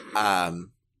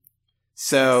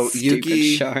 So Stupid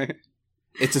Yugi, show.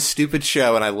 It's a stupid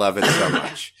show, and I love it so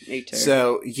much. Me too.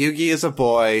 So Yugi is a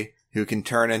boy who can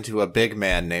turn into a big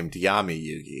man named Yami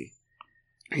Yugi.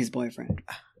 His boyfriend.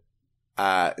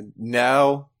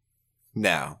 No.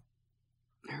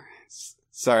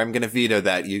 Sorry, I'm gonna veto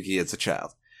that. Yugi is a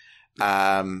child.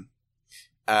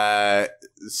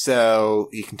 So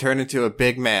he can turn into a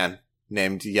big man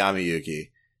named Yami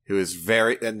Yugi, who is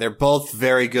and they're both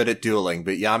very good at dueling,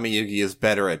 but Yami Yugi is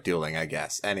better at dueling, I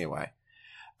guess. Anyway.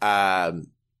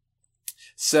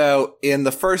 So in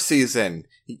the first season,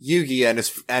 Yugi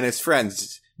and his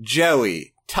friends,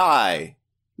 Joey, Mai,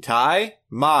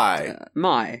 Mai?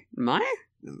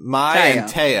 and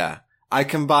Taya. I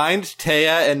combined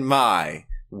Taya and Mai.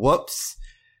 Whoops.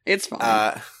 It's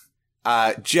fine.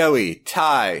 Joey,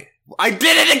 Tai. I did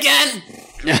it again!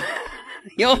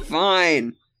 You're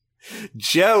fine.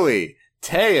 Joey,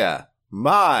 Taya,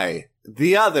 Mai,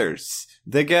 the others.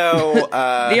 They go,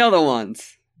 The other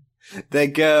ones. They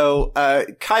go,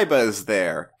 Kaiba's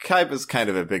there. Kaiba's kind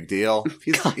of a big deal.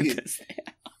 Kaiba's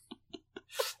there.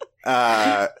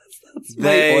 That's my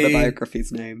They-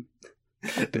 autobiography's name.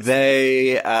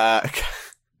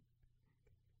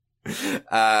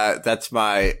 That's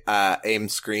my, AIM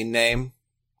screen name.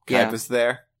 Yeah. Kaiba's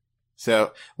there.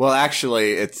 So, well,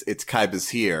 actually, it's Kaiba's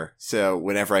here. So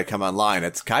whenever I come online,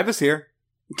 it's Kaiba's here.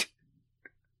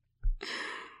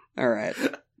 All right.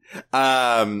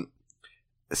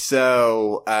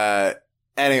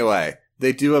 Anyway,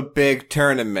 they do a big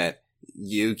tournament.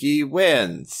 Yugi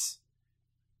wins.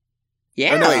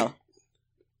 Yeah. Oh, no, wait.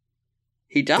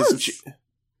 He does.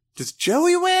 Does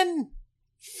Joey win?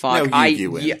 Fuck. No,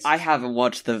 Yugi wins. I haven't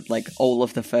watched all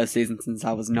of the first season since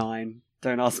I was 9.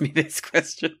 Don't ask me this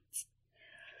question.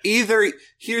 Here's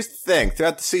the thing.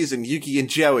 Throughout the season, Yugi and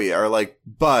Joey are like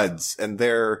buds, and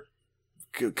they're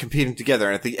competing together,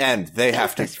 and at the end, they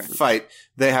have to best friends. fight.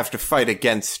 They have to fight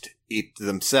against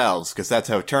themselves, because that's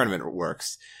how a tournament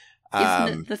works.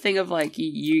 Isn't it the thing of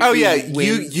Yugi? Oh yeah,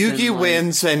 wins Yugi and,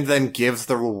 wins and then gives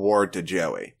the reward to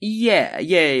Joey. Yeah.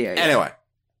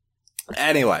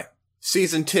 Anyway,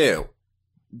 season 2,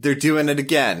 they're doing it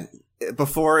again.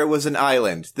 Before it was an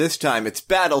island. This time it's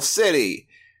Battle City.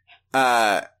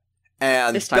 And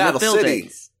This time Battle with City,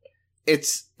 buildings.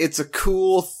 it's a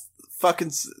cool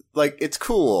it's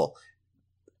cool.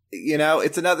 You know,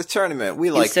 it's another tournament.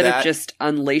 We like Instead that. of just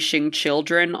unleashing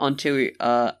children onto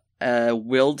a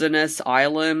wilderness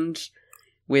island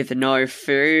with no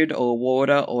food or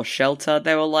water or shelter,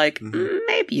 they were like,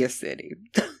 maybe a city.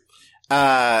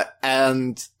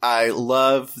 And I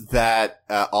love that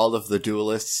all of the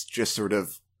duelists just sort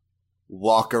of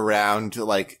walk around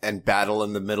and battle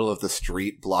in the middle of the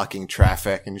street, blocking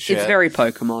traffic and shit. It's very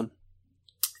Pokemon.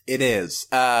 It is.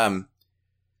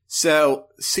 So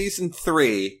season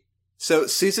 2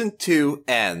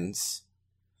 ends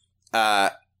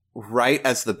right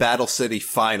as the Battle City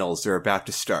finals are about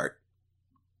to start.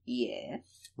 Yeah.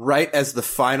 Right as the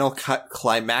final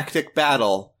climactic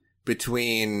battle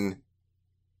between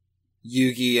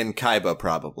Yugi and Kaiba,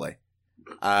 probably.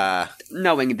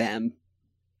 Knowing them.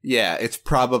 Yeah, it's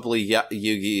probably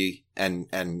Yugi and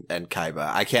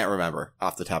Kaiba. I can't remember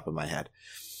off the top of my head.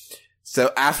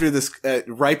 So after this,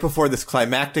 right before this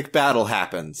climactic battle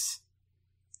happens,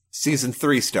 season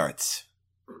 3 starts.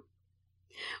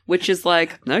 Which is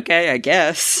okay, I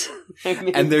guess. I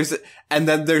mean, And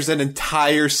then there's an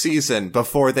entire season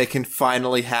before they can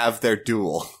finally have their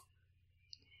duel.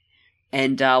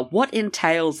 And what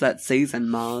entails that season,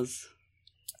 Mars?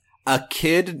 A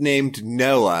kid named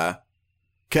Noah.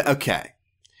 Okay.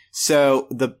 So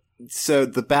the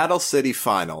Battle City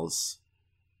finals,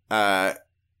 they're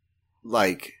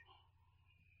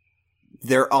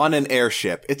on an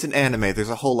airship. It's an anime. There's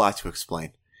a whole lot to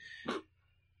explain.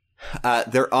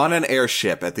 They're on an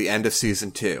airship at the end of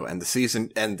season 2, and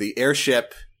the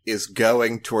airship is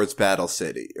going towards Battle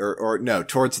City, or no,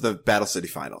 towards the Battle City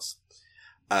finals.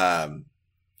 On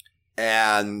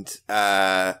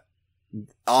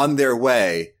their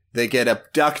way, they get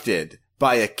abducted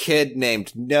by a kid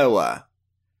named Noah.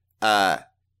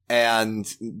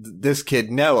 And this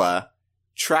kid, Noah,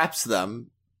 traps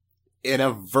them in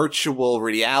a virtual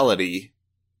reality.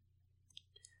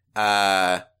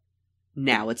 Now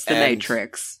it's the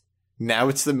Matrix. Now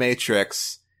it's the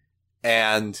Matrix.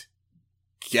 And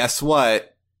guess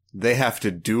what? They have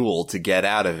to duel to get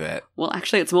out of it. Well,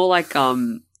 actually, it's more like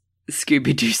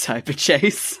Scooby-Doo Cyber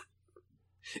Chase.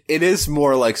 It is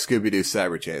more like Scooby-Doo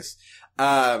Cyber Chase.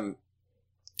 And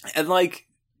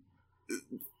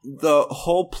the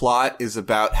whole plot is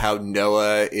about how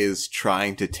Noah is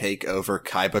trying to take over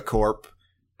Kaiba Corp,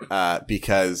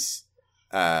 because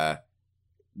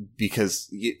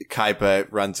Kaiba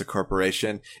runs a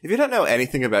corporation. If you don't know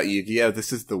anything about Yu-Gi-Oh,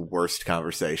 this is the worst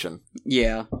conversation.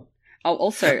 Yeah. Oh,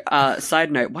 also,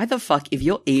 side note, why the fuck, if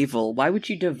you're evil, why would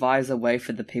you devise a way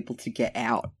for the people to get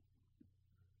out?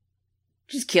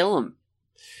 Just kill them.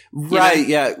 Right,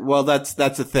 yeah. Well, that's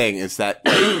the thing, is that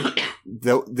like,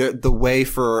 the way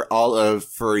for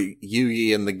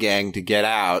Yugi and the gang to get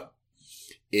out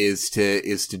is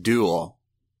to duel.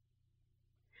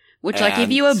 Which, like, if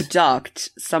you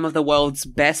abduct some of the world's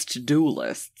best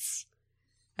duelists,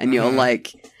 and you're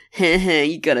like,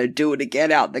 you gotta do it to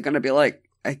get out, they're gonna be like,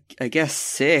 I guess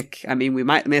sick. I mean, we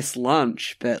might miss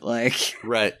lunch, but like...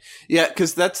 Right. Yeah,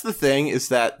 because that's the thing, is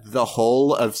that the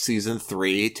whole of season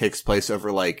 3 takes place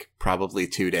over, like, probably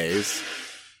 2 days.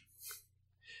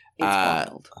 It's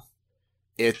wild.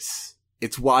 It's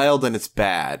wild and it's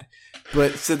bad.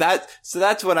 But, so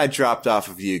that's when I dropped off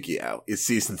of Yu-Gi-Oh! Is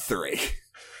season 3.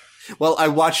 Well, I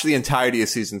watched the entirety of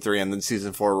season 3, and then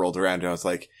season 4 rolled around, and I was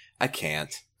like, I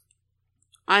can't.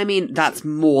 I mean, that's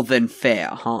more than fair,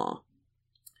 huh?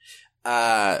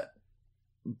 But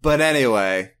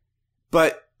anyway,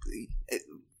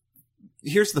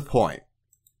 here's the point.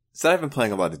 So I've been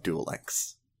playing a lot of Duel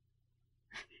Links.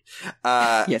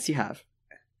 Yes, you have.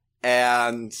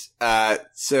 And,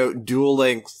 so Duel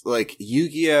Links, like,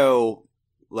 Yu-Gi-Oh!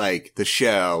 Like, the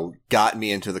show got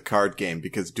me into the card game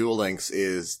because Duel Links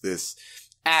is this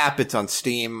app. It's on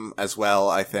Steam as well,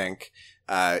 I think.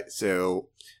 But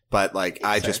like,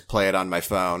 I just play it on my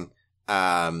phone.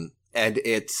 And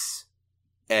it's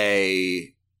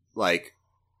a, like,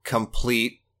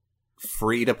 complete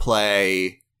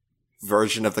free-to-play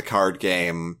version of the card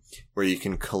game where you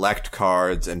can collect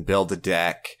cards and build a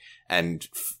deck and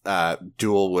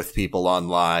duel with people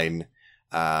online.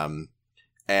 And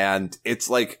it's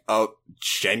like a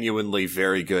genuinely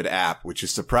very good app, which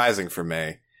is surprising for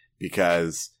me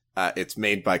because it's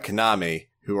made by Konami,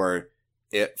 who are...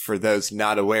 for those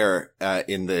not aware,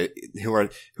 who are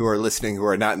listening, who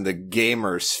are not in the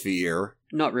gamer sphere,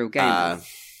 not real gamers,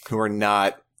 who are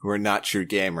not true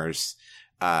gamers,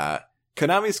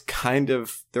 Konami's kind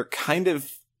of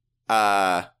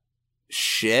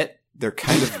shit. They're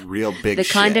kind of real big. They're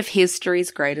shit. kind of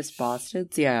history's greatest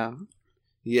bastards. Yeah,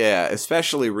 yeah.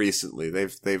 Especially recently,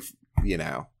 they've they've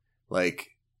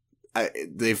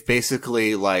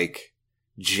basically like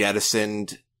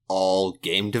jettisoned all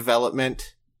game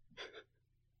development.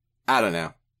 I don't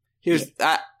know.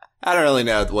 I don't really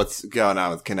know what's going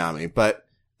on with Konami, but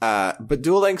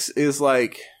Duel Links is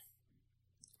like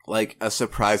a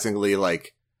surprisingly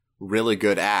like really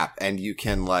good app, and you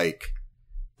can like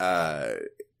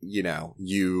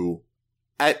you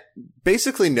at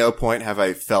basically no point have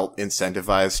I felt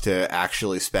incentivized to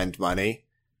actually spend money,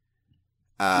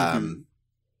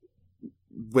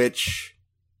 which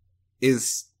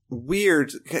is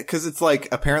weird because it's like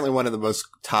apparently one of the most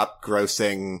top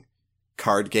grossing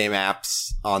card game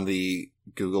apps on the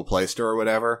Google Play Store or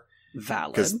whatever.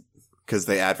 Valid. Because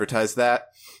they advertise that.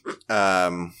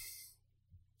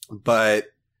 But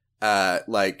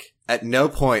like at no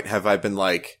point have I been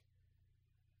like,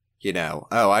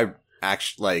 I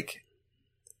actually like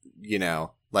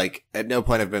at no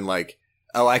point I've been like,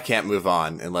 oh, I can't move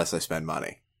on unless I spend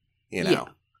money, Yeah.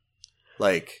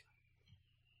 like.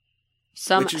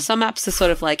 Some apps are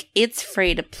sort of like, it's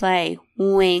free to play,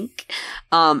 wink.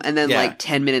 And then like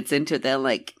 10 minutes into it, they're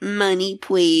like, money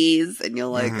please. And you're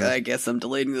like, I guess I'm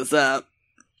deleting this app.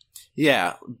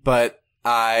 Yeah, but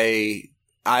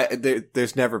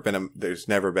there's never been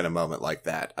a moment like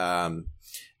that.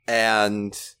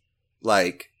 And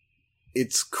like,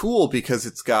 it's cool because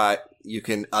you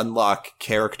can unlock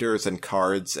characters and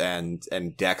cards and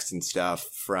decks and stuff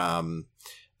from,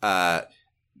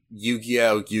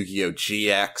 Yu-Gi-Oh, Yu-Gi-Oh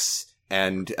GX,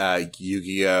 and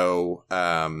Yu-Gi-Oh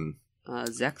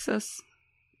Zexus?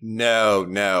 No,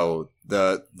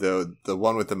 the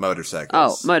one with the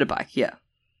motorcycles. Oh, motorbike, yeah.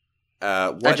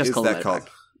 What is that called?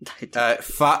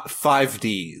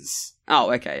 5Ds.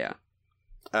 Oh, okay, yeah.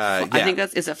 Yeah. I think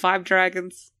is it 5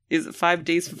 dragons? Is it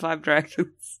 5Ds for 5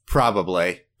 dragons?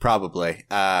 Probably.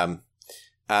 And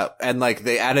like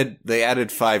they added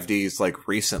 5Ds like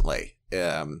recently.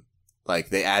 Like,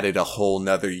 they added a whole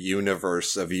nother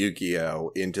universe of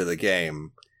Yu-Gi-Oh! Into the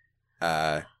game,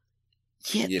 for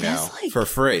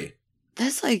free.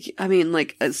 That's like, I mean,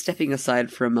 like, stepping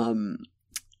aside from,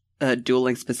 Duel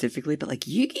Links specifically, but like,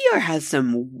 Yu-Gi-Oh! Has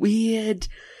some weird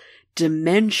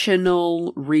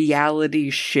dimensional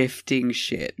reality shifting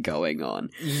shit going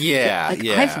on. Yeah, like,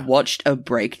 yeah. I've watched a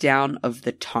breakdown of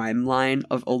the timeline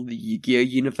of all the Yu-Gi-Oh!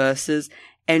 Universes,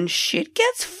 and shit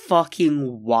gets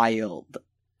fucking wild.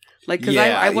 Like, because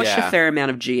I watched a fair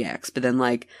amount of GX, but then,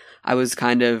 like, I was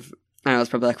kind of, I was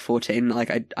probably like 14,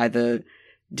 like, I either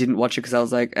didn't watch it because I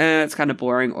was like, it's kind of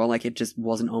boring, or like, it just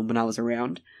wasn't on when I was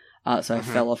around. so I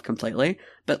fell off completely.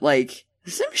 But, like,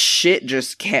 some shit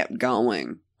just kept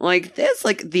going. Like, there's,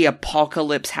 like, the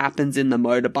apocalypse happens in the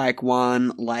motorbike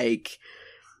one, like,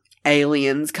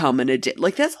 aliens coming to...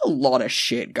 like, there's a lot of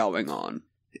shit going on.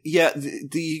 Yeah,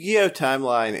 the Yu-Gi-Oh!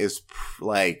 Timeline is,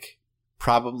 like,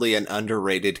 probably an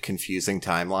underrated, confusing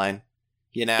timeline,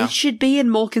 you know? It should be in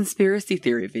more conspiracy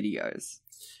theory videos.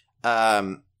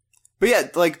 But yeah,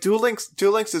 like, Duel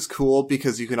Links is cool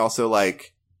because you can also,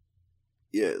 like,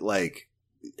 yeah, like,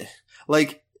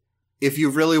 if you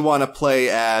really want to play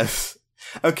as...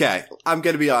 Okay, I'm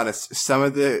gonna be honest.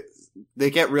 They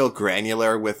get real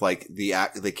granular with, like,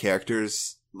 the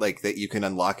characters, like, that you can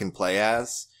unlock and play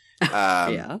as.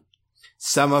 Yeah.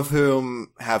 Some of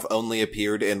whom have only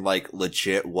appeared in, like,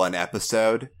 legit one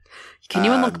episode. Can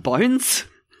you unlock Bones?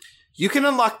 You can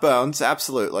unlock Bones,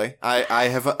 absolutely. I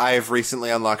have recently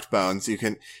unlocked Bones. You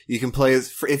can play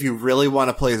as, if you really want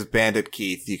to play as Bandit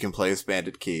Keith, you can play as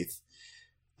Bandit Keith.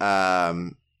 God.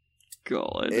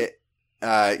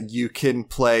 You can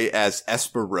play as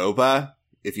Esperoba,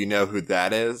 if you know who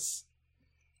that is.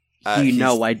 I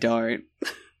don't.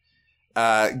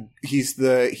 He's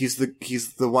the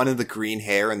one in the green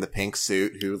hair and the pink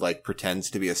suit who, like, pretends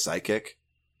to be a psychic.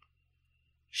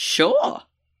 Sure.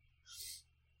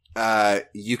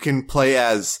 You can play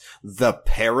as the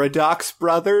Paradox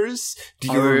Brothers.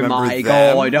 Do you Oh remember my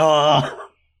them? god.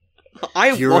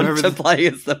 I Do you want remember to play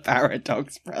as the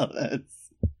Paradox Brothers.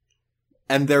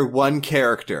 And they're one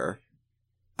character.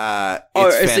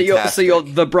 It's so you're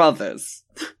fantastic. the brothers.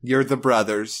 You're the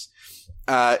brothers.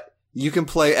 You can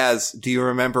play as, do you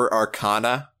remember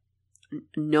Arcana?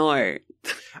 No.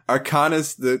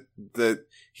 Arcana's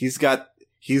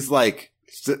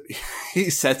he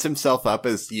sets himself up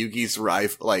as Yugi's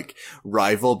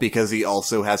rival because he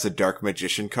also has a Dark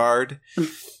Magician card.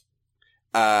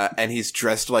 And he's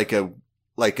dressed like a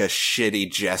shitty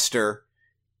jester.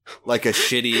 Like a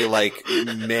shitty,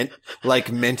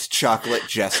 mint chocolate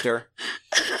jester.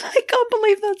 I can't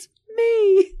believe that's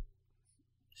me.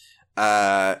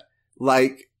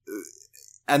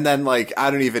 And then, like, I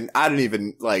don't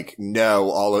even like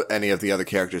know any of the other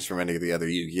characters from any of the other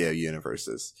Yu-Gi-Oh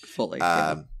universes. Fully.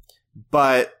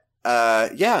 But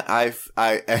yeah,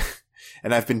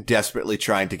 I've been desperately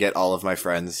trying to get all of my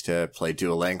friends to play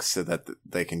Duel Links so that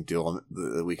they can duel,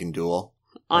 we can duel.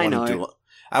 I know.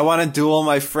 I want to duel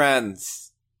my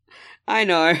friends. I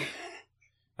know.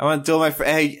 I want to duel my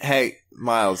Hey,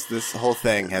 Miles, this whole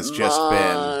thing has just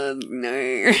been...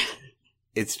 No.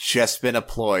 It's just been a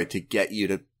ploy to get you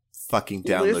to fucking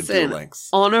download Duel Links.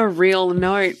 On a real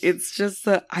note, it's just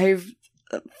that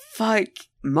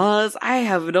Mars, I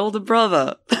have an older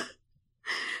brother.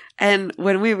 And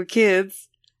when we were kids,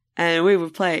 and we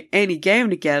would play any game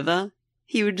together,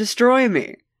 he would destroy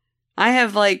me. I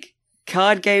have, like,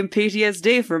 card game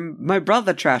PTSD from my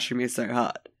brother trashing me so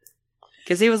hard.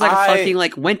 Because he was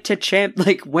went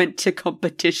to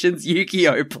competitions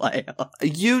Yu-Gi-Oh player.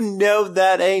 You know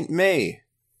that ain't me.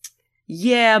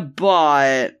 Yeah,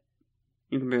 but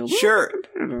you can be a little Sure.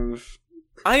 competitive.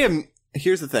 I am.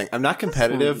 Here's the thing. I'm not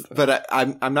competitive, but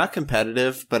I'm not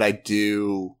competitive, but I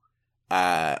do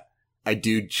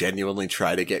genuinely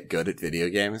try to get good at video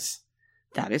games.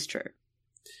 That is true.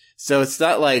 So it's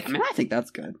not like, I mean, I think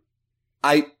that's good.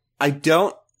 I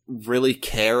don't really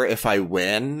care if I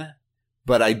win,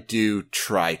 but I do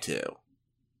try to.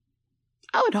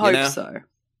 I would hope so.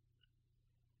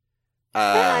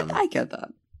 I get that.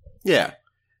 Yeah.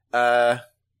 Yeah,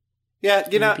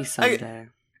 Maybe someday.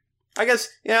 I guess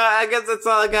that's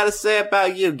all I gotta say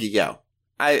about Yu-Gi-Oh!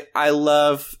 I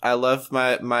love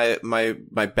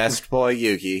my best boy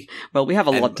Yugi. Well, we have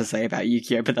a lot to say about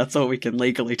Yu-Gi-Oh, but that's all we can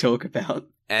legally talk about.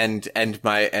 And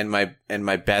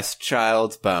my best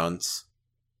child, Bones.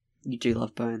 You do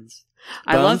love Bones.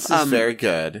 Bones is very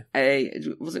good.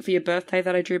 Was it for your birthday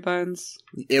that I drew Bones?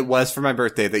 It was for my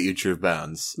birthday that you drew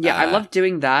Bones. Yeah, I love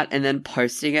doing that and then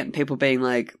posting it and people being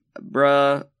like,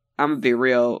 bruh, I'm gonna be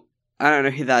real, I don't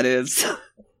know who that is.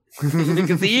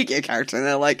 Because the Yu-Gi-Oh character, and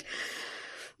they're like,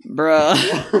 bruh,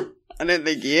 I don't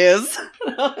think he is.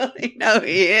 I know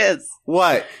he is.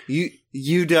 What?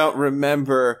 You don't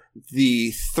remember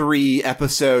the 3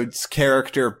 episodes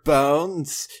character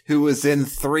Bones, who was in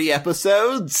 3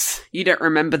 episodes? You don't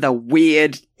remember the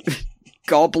weird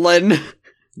goblin?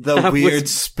 The weird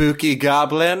spooky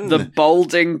goblin? The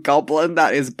balding goblin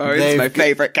that is Bones, my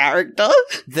favorite character?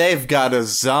 They've got a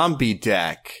zombie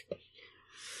deck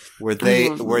where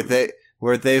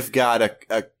they've got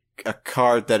a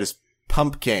card that is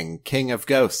Pumpkin, King of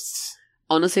Ghosts.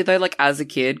 Honestly, though, like, as a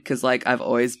kid, because, like, I've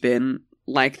always been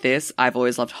like this, I've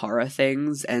always loved horror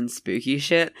things and spooky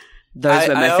shit. Those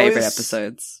were my favorite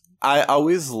episodes. I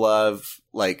always love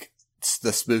like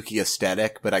the spooky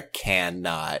aesthetic, but I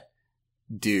cannot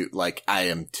do like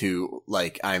I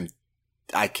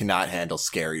cannot handle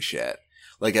scary shit.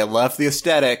 Like I love the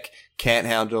aesthetic, can't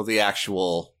handle the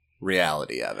actual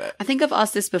reality of it. I think I've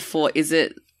asked this before. Is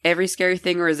it every scary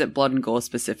thing or is it blood and gore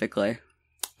specifically?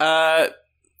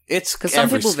 It's 'Cause some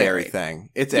every people scary vary. thing.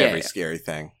 It's Yeah, every yeah. scary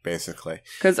thing, basically.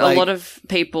 Because Like- a lot of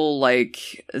people,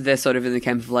 like, they're sort of in the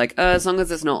camp of, like, as long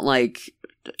as it's not, like,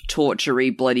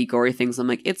 torturey, bloody, gory things, I'm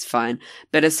like, it's fine.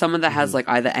 But as someone that has, Mhm. like,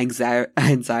 either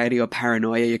anxiety or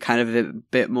paranoia, you're kind of a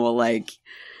bit more like,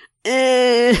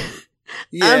 I'm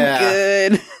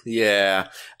good. Yeah.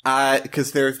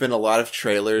 Because there have been a lot of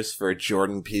trailers for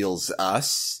Jordan Peele's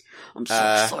Us. I'm so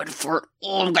excited for it.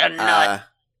 Oh, I'm gonna nut.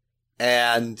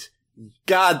 And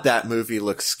God, that movie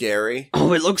looks scary.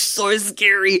 Oh, it looks so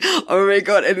scary. Oh my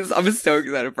god, I'm so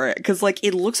excited for it. Because, like,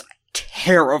 it looks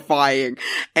terrifying.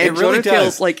 And It really Jordan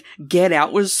Peele's, does. like, Get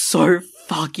Out was so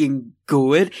fucking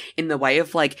good in the way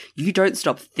of, like, you don't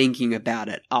stop thinking about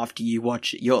it after you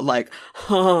watch it. You're like,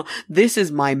 huh, this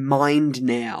is my mind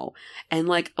now. And,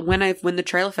 like, when the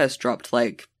trailer first dropped,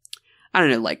 like, I don't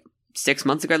know, like, 6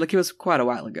 months ago, like, it was quite a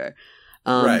while ago.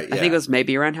 Right, I think yeah. it was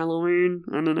maybe around Halloween.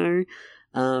 I don't know.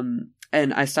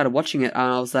 And I started watching it and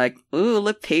I was like, ooh,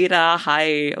 Lupita,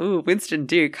 hi. Ooh, Winston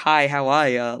Duke, hi, how are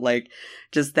ya? Like,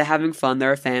 just they're having fun,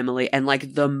 they're a family. And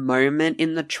like the moment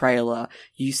in the trailer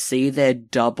you see their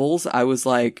doubles, I was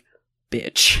like,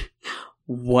 bitch,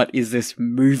 what is this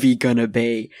movie gonna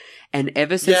be? And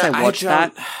ever since Yeah, I watched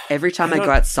that, every time I I don't-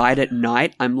 go outside at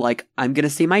night, I'm like, I'm gonna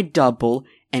see my double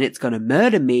and it's gonna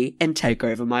murder me and take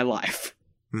over my life.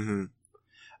 Mm-hmm.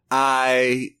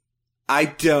 I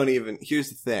don't even, here's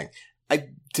the thing. I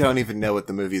don't even know what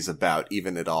the movie's about,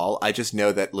 even at all. I just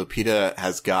know that Lupita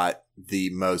has got the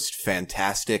most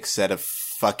fantastic set of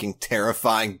fucking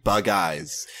terrifying bug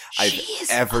eyes I've She is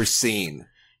ever seen.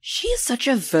 She is such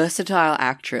a versatile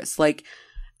actress. Like,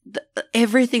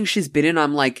 everything she's been in,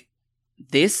 I'm like,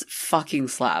 this fucking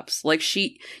slaps. Like,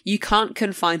 you can't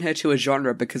confine her to a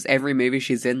genre because every movie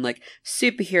she's in, like,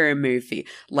 superhero movie,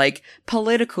 like,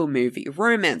 political movie,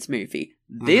 romance movie,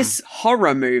 this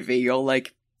horror movie, you're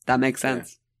like, that makes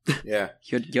sense. Yeah.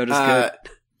 You're just good.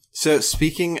 So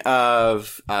speaking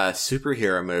of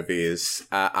superhero movies,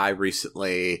 I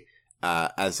recently,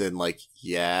 as in like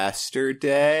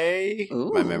yesterday,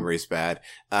 Ooh. my memory's bad,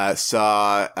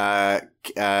 saw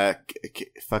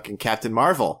fucking Captain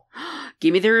Marvel.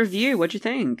 Give me the review. What'd you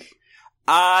think?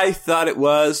 I thought it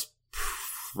was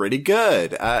pretty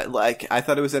good. I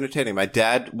thought it was entertaining. My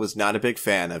dad was not a big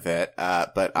fan of it,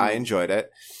 but I enjoyed it.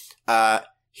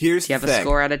 Here's Do you have the a thing.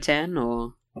 score out of 10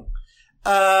 or?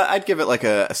 I'd give it like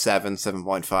a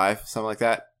 7.5, something like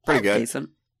that. Pretty good. Decent.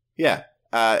 Yeah.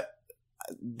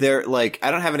 They're like, I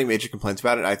don't have any major complaints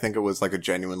about it. I think it was like a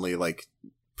genuinely like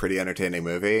pretty entertaining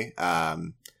movie.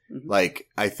 Like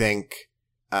I think,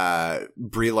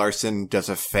 Brie Larson does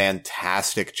a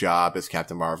fantastic job as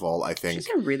Captain Marvel. I think, She's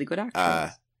a really good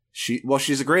actress.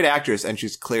 she's a great actress and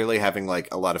she's clearly having like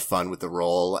a lot of fun with the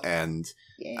role and,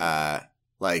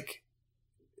 like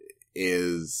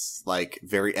is like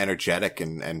very energetic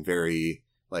and very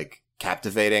like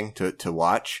captivating to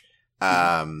watch.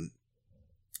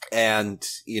 And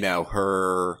you know,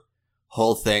 her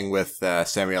whole thing with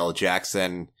Samuel L.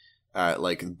 Jackson,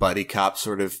 like buddy cop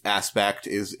sort of aspect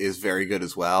is very good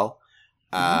as well.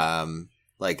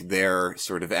 Like their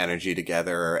sort of energy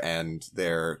together and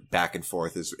their back and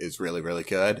forth is really, really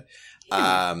good.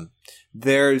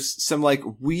 There's some like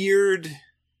weird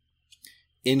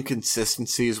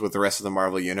inconsistencies with the rest of the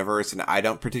Marvel universe, and I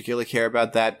don't particularly care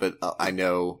about that, but I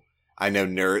know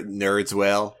nerds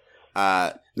will.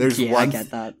 There's I get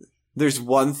that. There's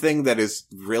one thing that is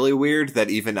really weird that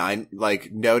even I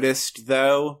like noticed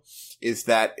though, is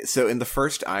that so in the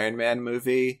first Iron Man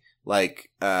movie,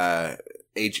 like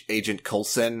Agent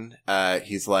Coulson,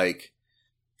 he's like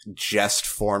just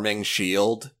forming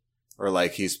SHIELD, or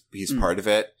like he's part of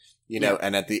it, you know,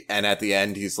 and at the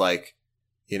end he's like,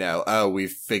 you know, oh,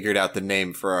 we've figured out the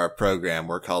name for our program,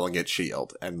 we're calling it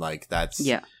SHIELD, and like that's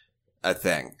a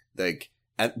thing. Like,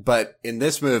 but in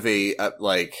this movie,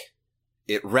 like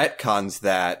it retcons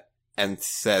that and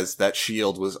says that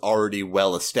SHIELD was already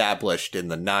well established in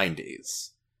the 90s.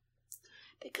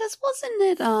 Because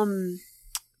wasn't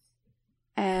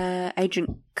it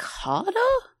Agent Carter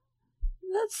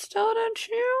that started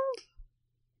SHIELD?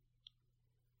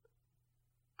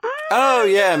 Oh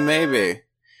yeah, maybe.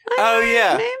 Maybe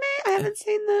I haven't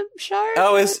seen the show.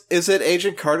 Oh, but- is it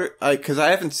Agent Carter? Because I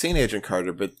haven't seen Agent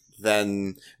Carter, but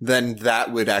then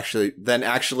that would actually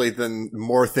then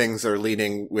more things are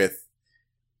leading with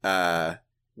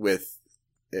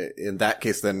in that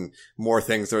case, then more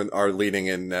things are leading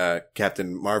in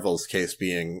Captain Marvel's case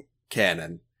being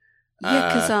canon. Yeah,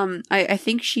 because I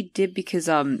think she did because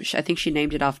I think she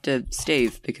named it after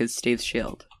Steve because Steve's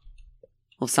shield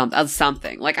or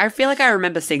something. Like I feel like I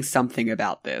remember seeing something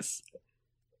about this.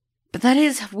 But that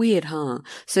is weird, huh?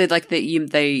 So like they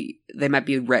might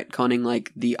be retconning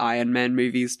like the Iron Man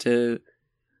movies to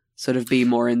sort of be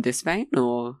more in this vein,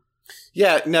 or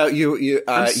yeah, no, you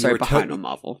I'm so you were behind on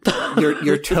Marvel.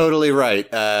 you're totally right.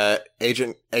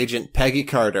 Agent Peggy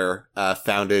Carter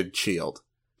founded Shield.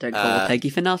 Don't call her Peggy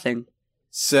for nothing.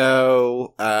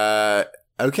 So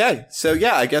okay, so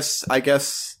yeah, I guess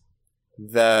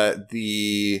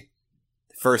the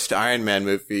first Iron Man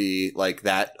movie, like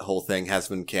that whole thing has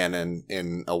been canon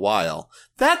in a while.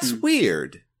 That's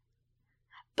weird.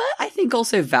 But I think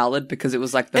also valid because it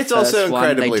was like it's first also one.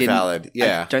 incredibly valid.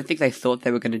 Yeah. I don't think they thought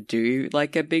they were going to do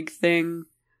like a big thing.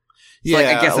 Yeah. Like,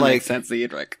 I guess it makes sense that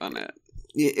you'd on it.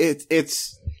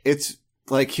 It's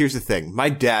like, here's the thing. My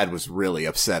dad was really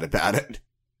upset about it.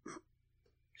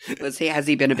 Has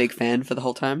he been a big fan for the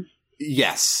whole time?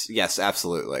 Yes,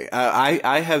 absolutely.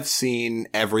 I have seen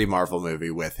every Marvel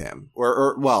movie with him,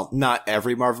 or well, not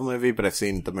every Marvel movie, but I've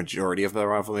seen the majority of the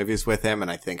Marvel movies with him, and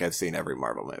I think I've seen every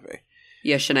Marvel movie.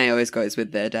 Yeah, Shanae always goes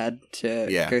with their dad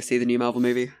to go see the new Marvel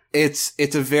movie. It's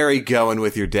a very going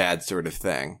with your dad sort of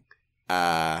thing.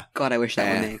 God, I wish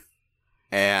that were me.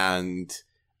 And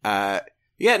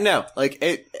yeah, no, like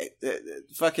it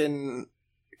fucking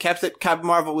Captain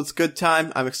Marvel was a good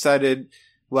time. I'm excited.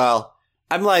 Well,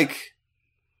 I'm like,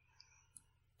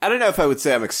 I don't know if I would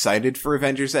say I'm excited for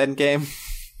Avengers Endgame.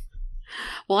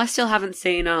 Well, I still haven't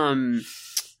seen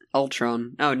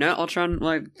Ultron. Oh no, Ultron,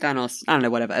 like Thanos. I don't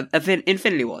know, whatever.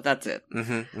 Infinity War. That's it.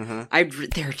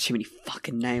 There are too many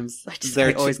fucking names.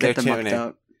 I always get them mucked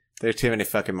up. There are too many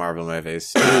fucking Marvel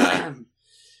movies. I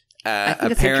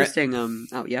think it's interesting.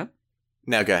 Oh yeah.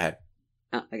 No, go ahead.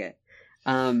 Oh, okay.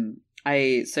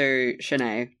 So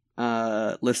Shanae,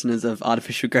 listeners of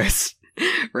Artificial Ghost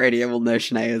Radio will know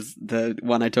Shanae is the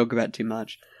one I talk about too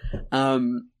much.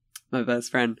 My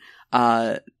best friend,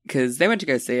 because they went to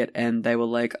go see it and they were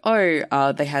like,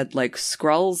 they had like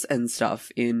Skrulls and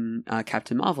stuff in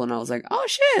Captain Marvel, and I was like, oh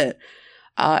shit.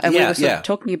 And we were sort of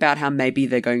talking about how maybe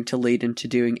they're going to lead into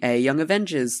doing a Young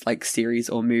Avengers like series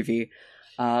or movie,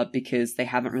 because they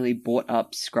haven't really brought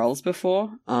up Skrulls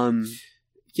before.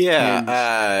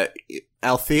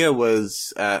 Althea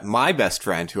was my best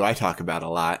friend, who I talk about a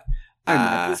lot.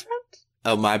 My best friend?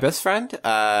 Oh, my best friend?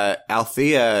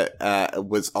 Althea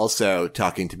was also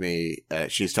talking to me.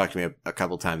 She's talked to me a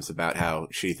couple times about how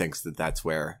she thinks that that's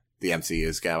where the MCU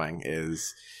is going,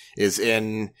 is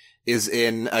in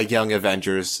a Young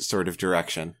Avengers sort of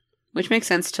direction. Which makes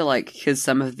sense to like, because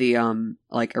some of the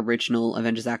like original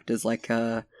Avengers actors, like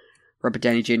Robert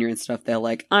Downey Jr. and stuff, they're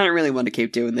like, I don't really want to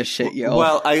keep doing this shit, yo.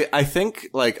 Well, I think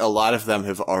like a lot of them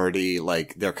have already,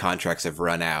 like, their contracts have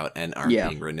run out and aren't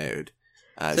being renewed.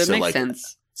 So it makes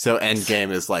sense. So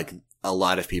Endgame is like a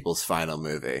lot of people's final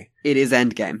movie. It is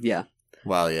Endgame, yeah.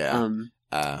 Well, yeah.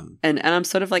 And I'm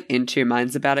sort of like in two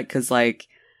minds about it because like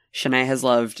Shanae has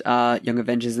loved Young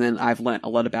Avengers, and then I've learnt a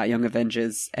lot about Young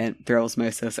Avengers and through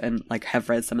osmosis, and like have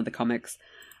read some of the comics.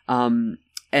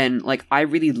 And like I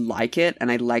really like it,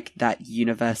 and I like that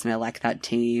universe, and I like that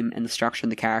team and the structure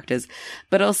and the characters.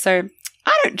 But also,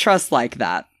 I don't trust like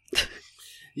that.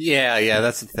 Yeah,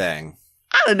 that's the thing.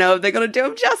 I don't know if they're gonna do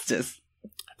him justice.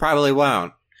 Probably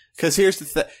won't. Because here's the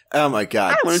thing. Oh my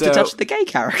god. I don't want to touch the gay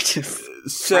characters.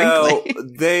 So,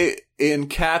 they, in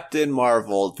Captain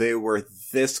Marvel, they were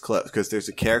this close. Because there's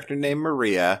a character named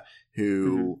Maria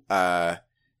who,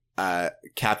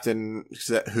 Captain,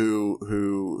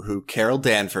 who Carol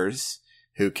Danvers,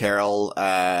 who Carol,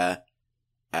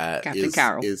 Captain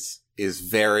Carol. is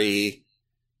very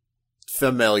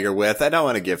familiar with. I don't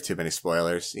want to give too many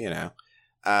spoilers, you know.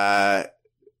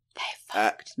 They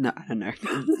fucked. No, I don't know.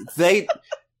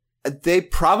 They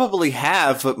probably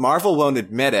have, but Marvel won't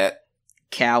admit it.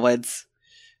 Cowards.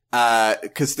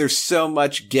 Because there's so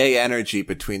much gay energy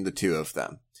between the two of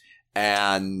them.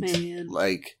 And,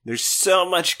 like, there's so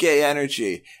much gay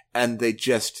energy. And they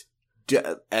just,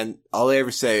 and all they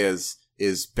ever say is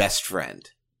best friend.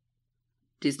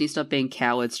 Disney stop being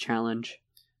cowards challenge.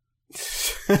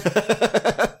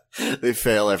 They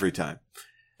fail every time.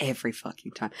 Every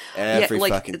fucking time. Every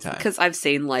fucking time. Because I've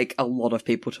seen, like, a lot of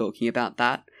people talking about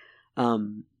that.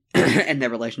 And their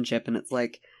relationship, and it's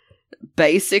like,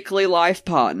 basically life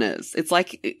partners. It's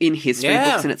like in history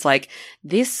books, and it's like,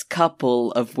 this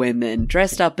couple of women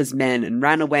dressed up as men and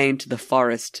ran away into the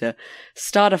forest to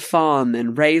start a farm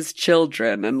and raise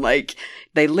children, and like,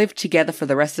 they lived together for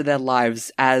the rest of their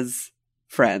lives as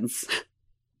friends.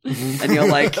 And you're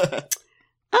like, I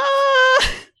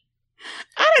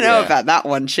don't know Yeah. about that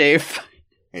one, Chief.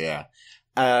 Yeah.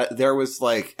 There was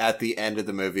like at the end of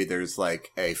the movie, there's like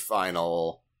a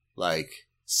final like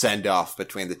send off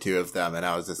between the two of them, and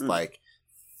I was just like,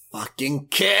 "Fucking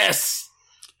kiss!"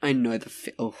 I know the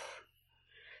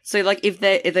So like if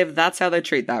that's how they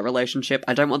treat that relationship,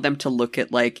 I don't want them to look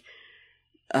at like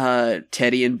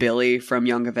Teddy and Billy from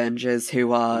Young Avengers,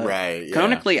 who are Right? Yeah.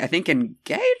 canonically, I think,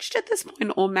 engaged at this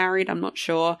point or married. I'm not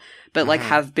sure, but like Mhm.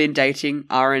 have been dating,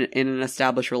 are in an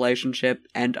established relationship,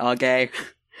 and are gay.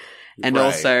 And Right.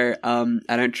 also,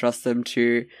 I don't trust them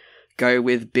to go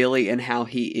with Billy and how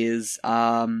he is,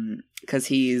 because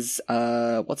he's,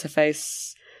 what's her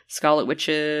face? Scarlet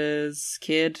Witch's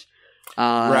kid.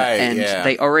 Right, And yeah.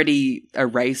 they already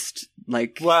erased,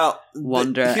 like, Well,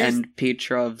 Wanda here's- and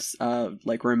Petrov's,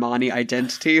 like, Romani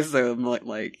identity, so I'm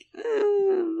like,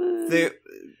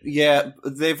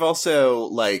 they've also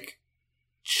like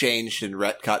changed and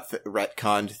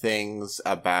retconned things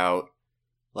about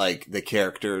like the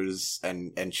characters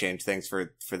and changed things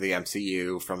for the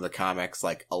MCU from the comics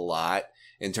like a lot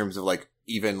in terms of like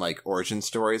even like origin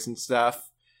stories and stuff.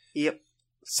 Yep.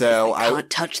 So I can't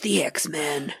touch the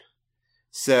X-Men.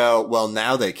 well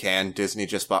now they can. Disney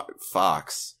just bought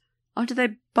Fox. Oh, did they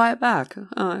buy it back?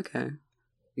 Oh, okay.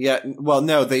 Yeah, well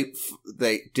no, they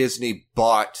Disney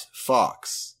bought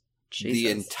Fox. The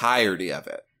Jesus. entirety of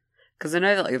it. Because I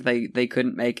know that like, they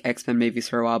couldn't make X-Men movies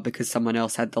for a while because someone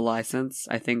else had the license.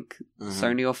 I think Mhm.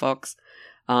 Sony or Fox.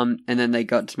 And then they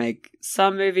got to make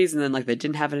some movies, and then like they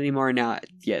didn't have it anymore. And now,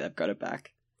 yeah, they've got it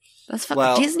back. That's fucking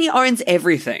Well- Disney owns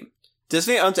everything.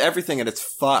 Disney owns everything and it's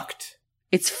fucked.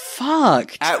 It's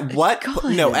fucked. At what God.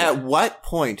 at what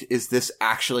point is this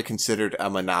actually considered a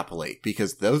monopoly?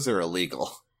 Because those are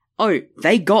illegal. Oh,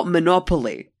 they got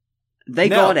Monopoly. They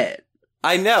No. got it.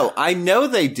 I know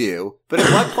they do, but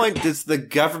at what point does the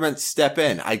government step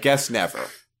in? I guess never.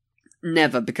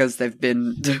 Never, because they've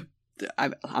been.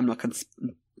 I'm not.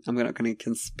 I'm not going to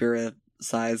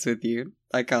conspiracize with you.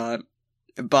 I can't.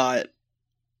 But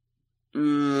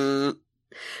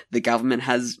the government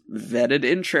has vetted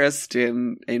interest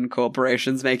in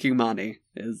corporations making money.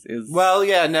 Is Well,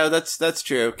 yeah, no, that's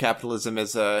true. Capitalism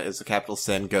is a capital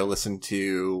sin. Go listen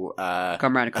to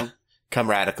Come Radical Come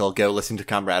Radical. Go listen to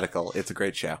Come Radical. It's a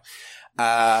great show.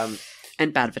 and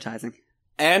bad advertising.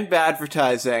 And bad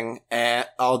advertising.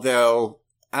 Although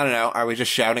I don't know, are we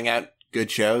just shouting out good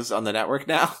shows on the network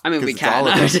now? I mean, we it's all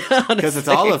can of them. Because it's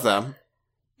all of them.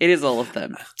 It is all of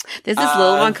them. There's this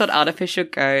little one called Artificial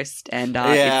Ghost, and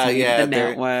Yeah, it's yeah, the they're-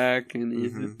 network. And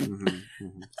Mhm, mhm,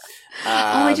 mhm. oh,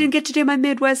 I didn't get to do my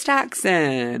Midwest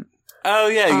accent. Oh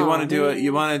yeah, you Oh, want to do it?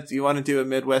 man. You want to do a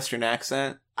Midwestern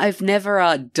accent? I've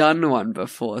never done one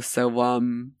before, so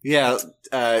Yeah.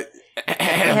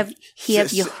 have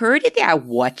you heard of that?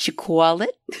 What you call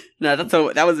it? No,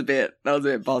 that was a bit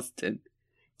Boston.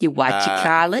 You what you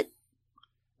call it?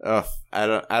 Oh, I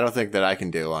don't think that I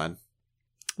can do one.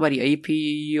 What are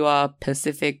you are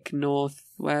Pacific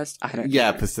Northwest? I don't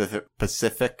Yeah, know.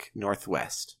 Pacific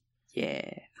Northwest.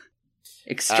 Yeah.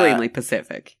 Extremely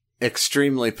Pacific.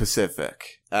 Extremely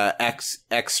Pacific.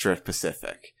 Extra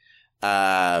Pacific.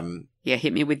 Yeah,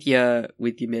 hit me with your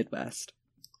Midwest.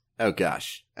 Oh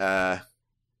gosh. Oh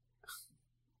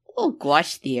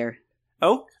gosh there.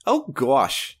 Oh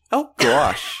gosh. Oh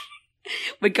gosh.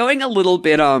 We're going a little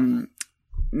bit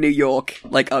New York,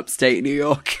 like upstate New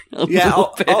York. A Yeah,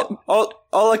 little bit.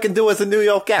 all I can do is a New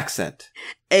York accent.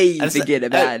 Hey, And it's- forget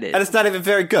about it. And it's not even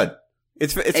very good.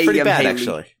 It's Hey, pretty I'm bad Haley.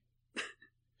 actually.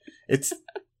 It's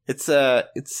a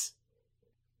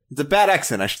bad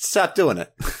accent. I should stop doing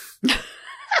it.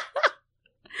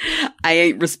 I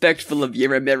ain't respectful of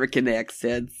your American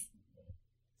accents.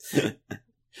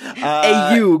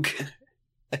 Hey, Yug.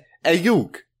 Hey,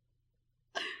 Yug.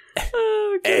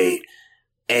 Oh, God.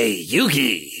 Hey,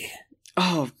 Yugi.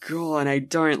 Oh, God, I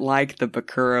don't like the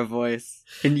Bakura voice.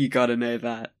 And you gotta know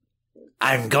that.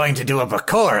 I'm going to do a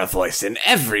Bakura voice in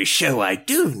every show I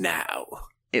do now.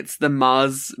 It's the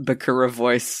Mars Bakura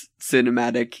voice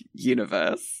cinematic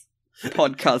universe.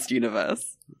 Podcast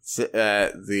universe.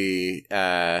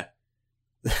 The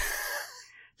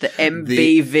The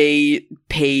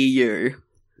MVVPU.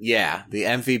 yeah, the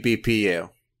MVBPU.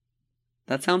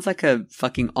 That sounds like a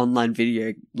fucking online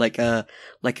video, like a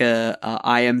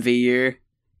IMVU.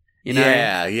 You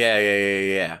know?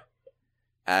 Yeah.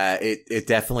 It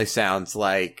definitely sounds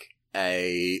like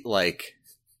like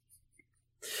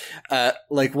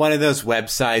one of those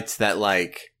websites that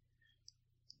like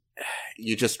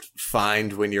you just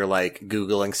find when you're like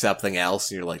Googling something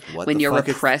else and you're like, what When the you're fuck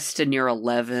is repressed and you're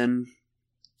 11.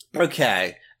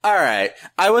 Okay. All right.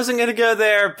 I wasn't going to go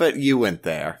there, but you went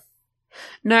there.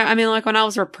 No, I mean, like, when I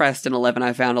was repressed in 11,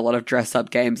 I found a lot of dress-up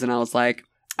games, and I was like,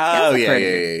 Oh, that's yeah.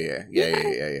 pretty.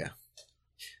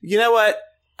 You know what?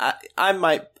 I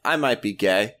might be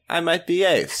gay. I might be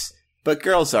ace. But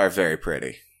girls are very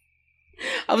pretty.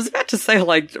 I was about to say,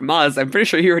 like, Mars, I'm pretty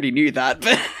sure you already knew that,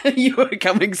 but you were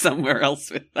coming somewhere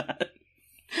else with that.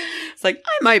 It's like,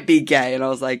 I might be gay, and I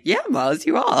was like, yeah, Mars,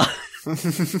 you are.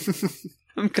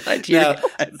 I'm glad you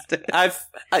realized it.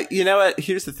 You know what?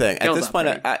 Here's the thing. At Girls this are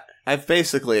point, pretty. I've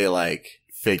basically, like,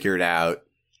 figured out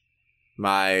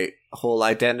my whole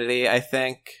identity, I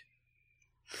think.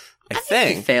 I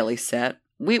think. You're fairly set.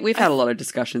 We've had a lot of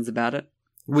discussions about it.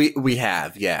 We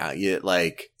have, yeah. You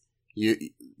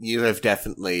have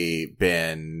definitely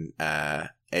been a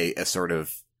sort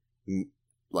of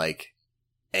like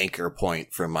anchor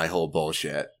point for my whole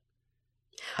bullshit.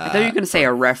 I thought you were going to say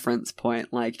a reference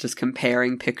point, like just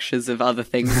comparing pictures of other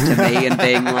things to me and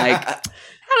being like,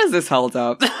 how does this hold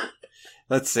up?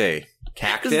 Let's see.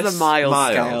 Cactus? This is the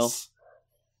Miles scale.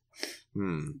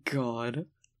 God.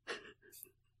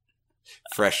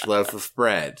 Fresh loaf of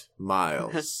bread.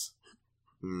 Miles.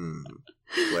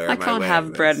 Where I am can't weighing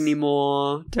have bread this?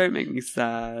 anymore. Don't make me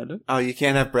sad. Oh, you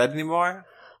can't have bread anymore?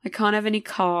 I can't have any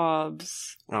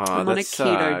carbs. Oh, I'm on a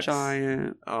keto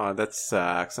diet. Oh, that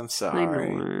sucks. I'm I sorry.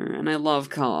 know, and I love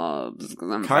carbs because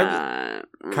I'm fat.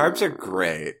 Carbs are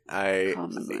great.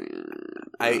 Carbs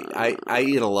I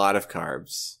eat a lot of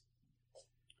carbs.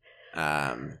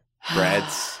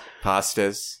 Breads,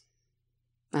 pastas,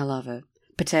 I love it.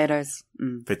 Potatoes.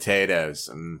 potatoes.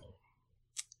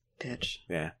 Bitch.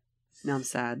 Yeah. Now I'm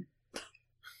sad.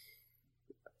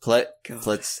 God. God.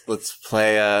 Let's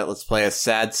play a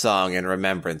sad song in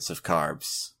remembrance of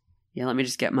carbs. Yeah, let me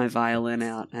just get my violin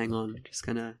out. Hang on. Just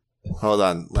gonna. Hold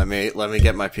on. Let me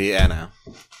get my piano.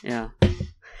 Yeah.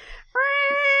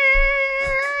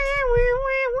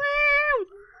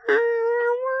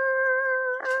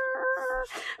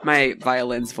 My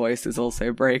violin's voice is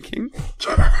also breaking.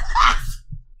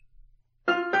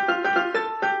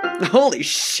 Holy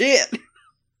shit!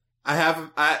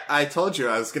 I told you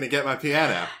I was gonna get my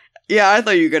piano. Yeah, I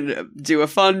thought you were gonna do a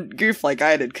fun goof like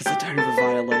I did, because I don't have a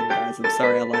violin, guys. I'm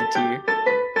sorry I lied to you.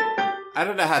 I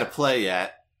don't know how to play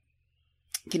yet.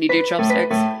 Can you do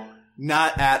chopsticks?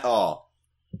 Not at all.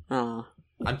 Oh,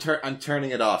 I'm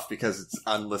turning it off because it's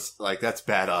like that's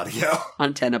bad audio.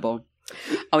 untenable.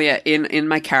 Oh yeah, in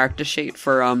my character sheet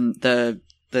for the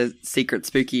secret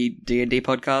spooky D&D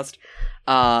podcast.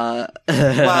 Well,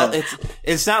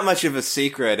 it's not much of a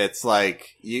secret. It's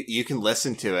like you can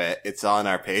listen to it. It's on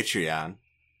our Patreon.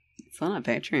 It's on our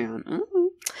Patreon.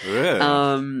 Ooh.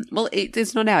 Ooh. Well,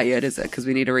 it's not out yet, is it? Because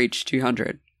we need to reach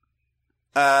 200.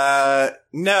 No,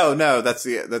 that's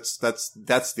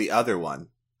the other one.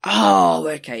 Oh,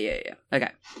 okay, yeah.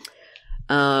 Okay.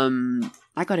 I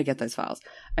gotta get those files.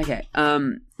 Okay.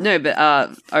 No,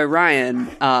 but Orion,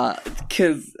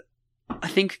 because I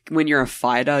think when you're a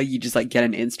fighter, you just like get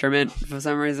an instrument for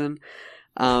some reason.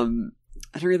 I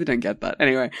really don't get that.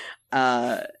 Anyway,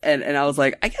 and I was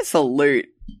like, I guess a lute,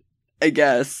 I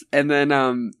guess. And then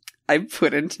I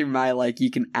put into my like you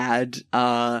can add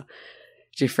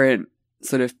different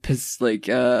sort of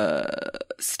stats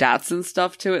and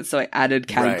stuff to it. So I added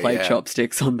play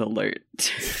chopsticks on the lute.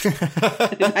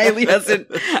 Haley hasn't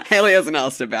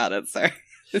asked about it, so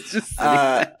it's just sitting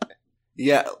there.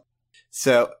 Yeah.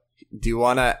 So do you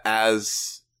want to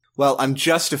I'm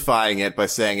justifying it by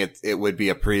saying it would be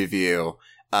a preview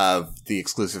of the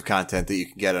exclusive content that you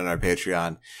can get on our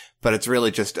Patreon, but it's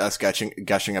really just us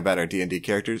gushing about our D&D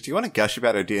characters. Do you want to gush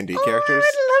about our D&D characters?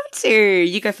 I'd love to.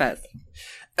 You go first.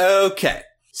 Okay.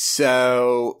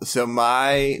 So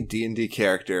my D&D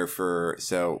character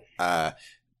I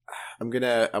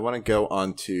want to go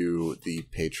onto the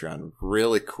Patreon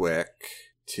really quick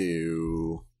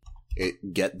to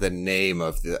get the name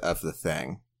of the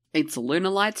thing. It's Lunar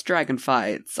Lights Dragon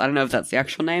Fights. I don't know if that's the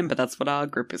actual name, but that's what our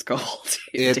group is called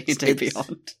in D&D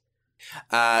Beyond.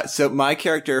 So my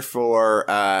character for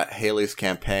Haley's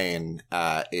campaign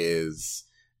is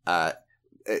I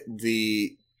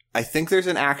think there's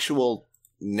an actual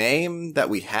name that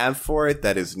we have for it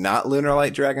that is not Lunar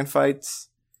Light Dragon Fights.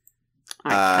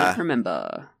 I can't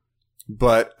remember.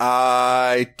 But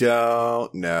I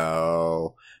don't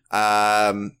know.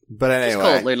 But anyway. Just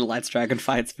call it Lunar Lights Dragon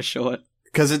Fights for short.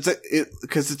 Because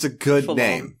it's a good Full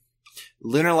name. on.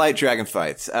 Lunar Light Dragon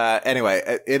Fights.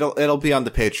 Anyway, it'll be on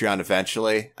the Patreon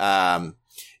eventually.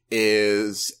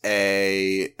 Is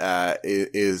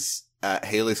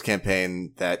Haley's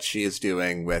campaign that she is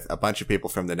doing with a bunch of people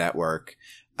from the network.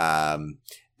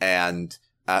 And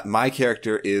my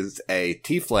character is a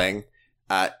tiefling,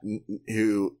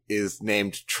 who is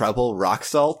named Trouble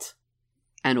Rocksalt.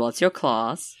 And what's your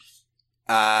class?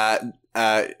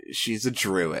 She's a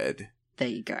druid. There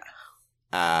you go.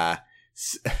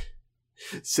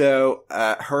 So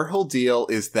her whole deal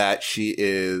is that she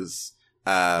is,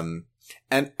 and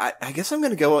I guess I'm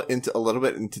going to go into a little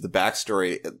bit into the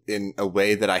backstory in a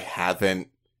way that I haven't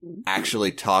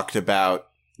actually talked about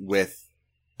with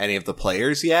any of the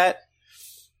players yet.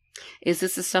 Is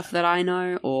this the stuff that I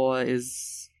know, or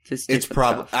is this It's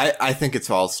different stuff? I think it's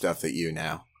all stuff that you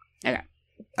know. Okay.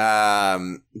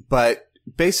 But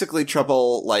basically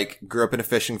Trouble, like, grew up in a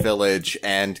fishing village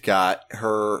and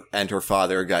her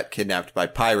father got kidnapped by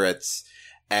pirates,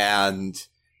 and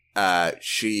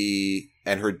she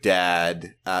and her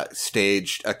dad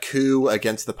staged a coup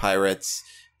against the pirates,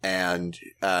 and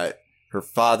her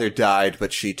father died,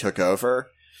 but she took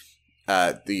over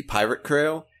the pirate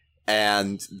crew,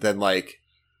 and then, like,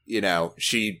 you know,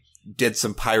 she did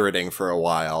some pirating for a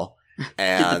while.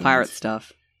 And Did the pirate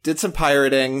stuff. Did some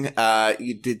pirating,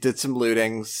 you did some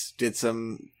lootings, did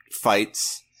some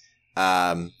fights.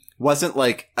 Wasn't,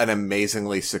 like, an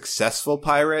amazingly successful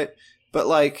pirate, but,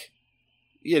 like,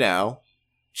 you know,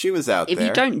 she was out If there.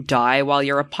 you don't die while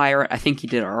you're a pirate, I think you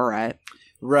did alright.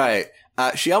 Right.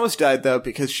 She almost died, though,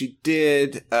 because she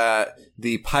did,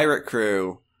 the pirate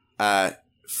crew,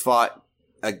 fought,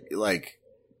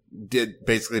 did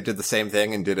the same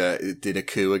thing and did a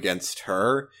coup against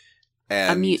her.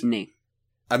 And A mutiny.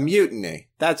 A mutiny.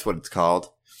 That's what it's called.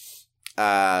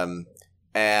 And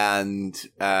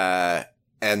the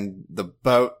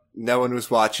boat, no one was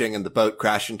watching, and the boat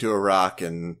crashed into a rock,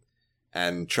 and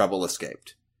Trouble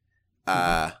escaped.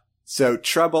 So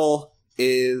Trouble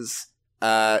is,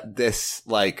 this,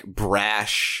 like,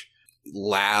 brash,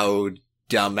 loud,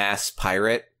 dumbass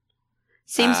pirate.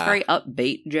 Seems very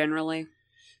upbeat, generally.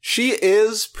 She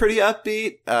is pretty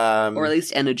upbeat. Or at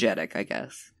least energetic, I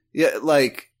guess. Yeah,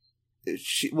 like,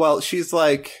 she's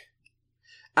like,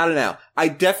 I don't know. I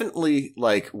definitely,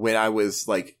 like, when I was,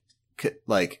 like,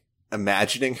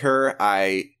 imagining her,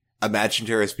 I imagined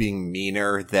her as being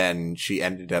meaner than she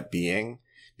ended up being,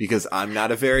 because I'm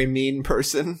not a very mean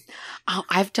person. Oh,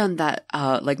 I've done that.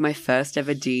 Like my first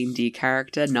ever D&D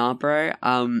character, Nabro.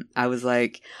 I was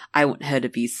like, I want her to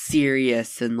be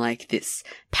serious and like this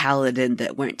paladin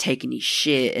that won't take any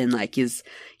shit and like is,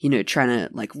 you know, trying to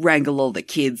like wrangle all the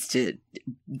kids to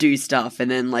do stuff. And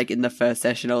then like in the first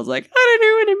session, I was like, I don't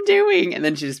know what I'm doing. And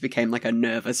then she just became like a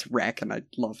nervous wreck, and I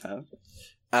love her.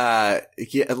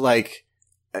 Yeah, like,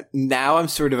 now I'm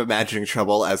sort of imagining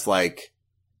Trouble as like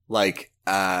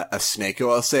a snake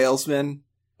oil salesman.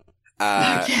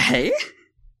 Okay.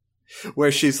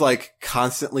 Where she's like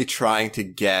constantly trying to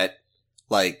get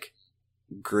like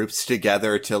groups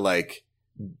together to like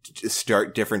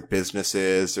start different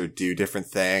businesses or do different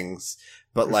things,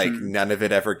 but like none of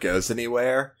it ever goes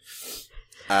anywhere.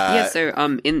 Yeah,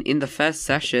 so in the first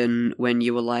session when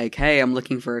you were like, hey, I'm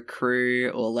looking for a crew,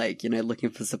 or like, you know, looking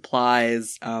for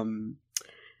supplies, I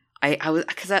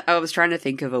was trying to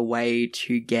think of a way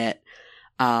to get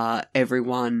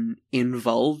everyone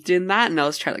involved in that, and I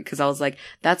was trying, because I was like,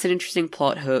 that's an interesting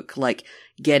plot hook, like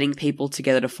getting people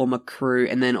together to form a crew,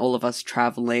 and then all of us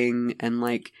traveling and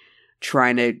like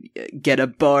trying to get a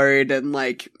boat and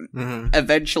like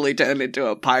eventually turn into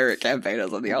a pirate campaign or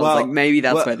something. I was like, maybe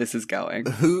that's where this is going.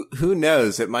 Who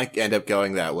knows? It might end up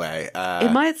going that way.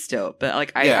 It might still, but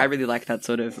like I really like that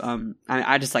sort of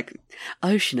I just like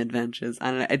ocean adventures. I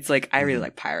don't know. It's like I really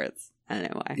like pirates. I don't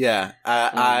know why. Yeah.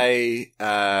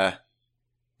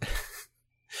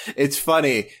 It's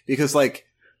funny because like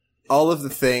all of the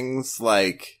things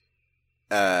like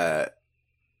I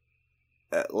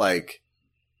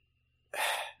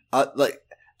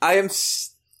am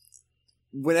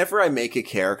whenever I make a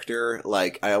character,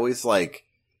 like I always like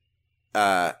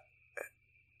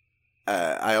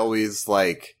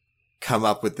come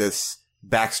up with this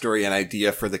backstory and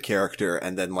idea for the character,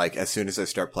 and then like as soon as I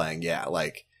start playing,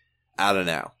 like I don't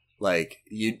know, like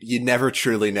you never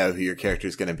truly know who your character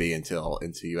is going to be until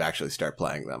you actually start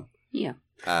playing them. Yeah.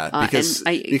 Because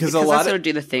I a lot sort of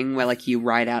do the thing where like you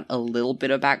write out a little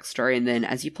bit of backstory, and then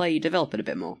as you play, you develop it a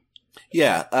bit more.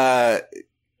 Yeah,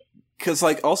 because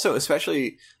like also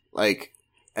especially like,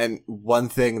 and one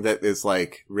thing that is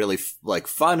like really like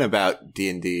fun about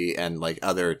D&D and like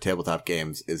other tabletop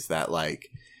games is that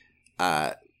like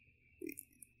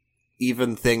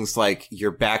even things like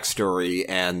your backstory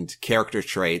and character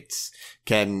traits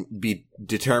can be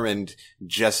determined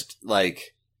just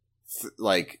like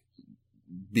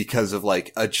because of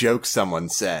like a joke someone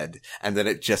said, and then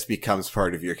it just becomes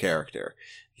part of your character,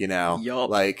 you know? Yup.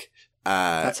 Like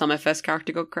That's how my first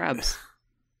character got crabs.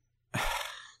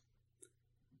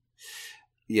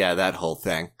 that whole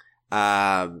thing.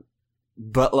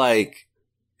 But like,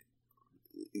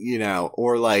 you know,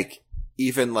 or like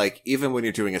even when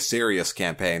you're doing a serious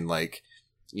campaign, like,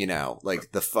 you know,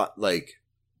 like the fun, like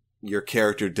your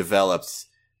character develops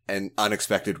in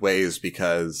unexpected ways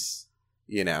because,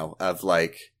 you know, of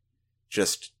like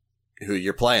just who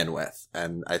you're playing with.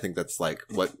 And I think that's like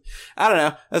what, I don't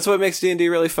know, that's what makes D&D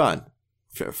really fun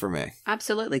for me.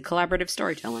 Absolutely. Collaborative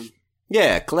storytelling.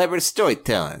 Yeah, collaborative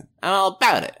storytelling. I'm all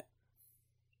about it.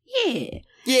 Yeah.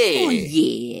 Yeah. Oh, yeah.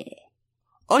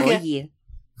 Oh, yeah.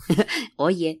 Oh,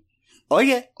 yeah. Oh,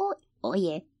 yeah. Oh,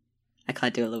 yeah. I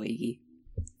can't do a Luigi.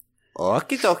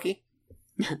 Okie dokie.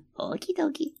 Okie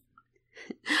dokie.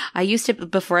 I used to,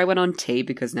 before I went on T,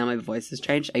 because now my voice has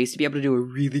changed, I used to be able to do a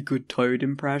really good Toad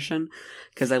impression,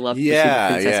 because I loved the Super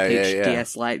Princess Peach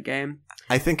DS Lite game.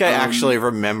 I think I actually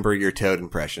remember your Toad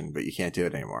impression, but you can't do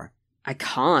it anymore. I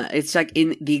can't. It's like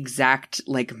in the exact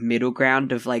like middle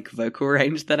ground of like vocal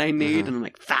range that I need, and I'm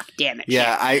like, fuck, damn it.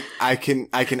 Yeah, shit.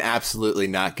 I can absolutely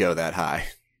not go that high.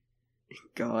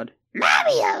 God,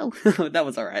 Mario. That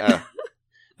was alright.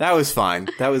 That was fine.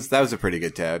 That was a pretty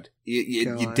good Toad.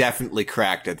 You definitely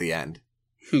cracked at the end.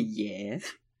 Yeah.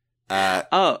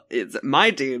 Oh, it's my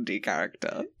D&D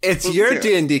character. It's Let's your do it.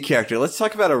 D&D character. Let's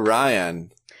talk about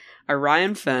Orion.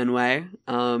 Orion Fernway.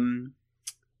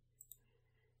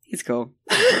 He's cool.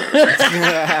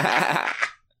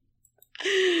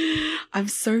 I'm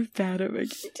so bad at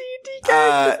making D&D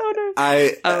characters.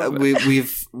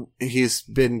 He's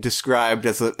been described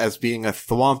as being a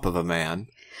thwomp of a man.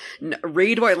 No,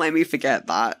 Reed won't let me forget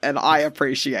that, and I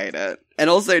appreciate it. And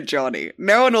also Johnny.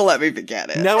 No one will let me forget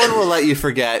it. No one will let you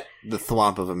forget the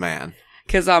thwomp of a man.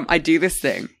 Because I do this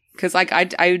thing. Because like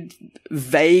I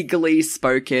vaguely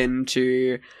spoken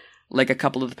to like a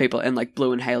couple of the people, and like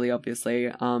Blue and Haley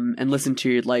obviously, and listened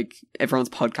to like everyone's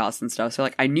podcasts and stuff. So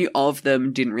like I knew of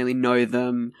them, didn't really know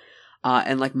them,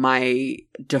 and like my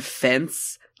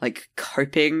defense, like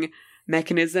coping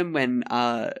mechanism when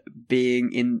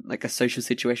being in like a social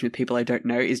situation with people I don't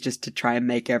know is just to try and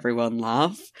make everyone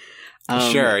laugh.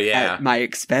 Sure, yeah. At my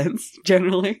expense,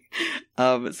 generally.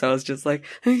 So I was just like,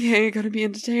 okay, gotta be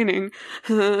entertaining.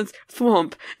 It's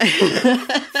thwomp.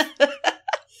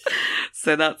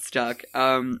 So that stuck.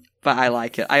 But I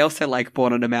like it. I also like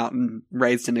Born on a Mountain,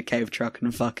 Raised in a Cave Truck,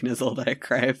 and Fucking is all that I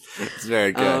crave. It's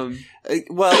very good.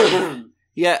 Well,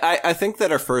 yeah, I think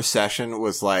that our first session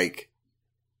was like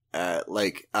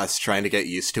us trying to get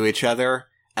used to each other.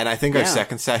 And I think our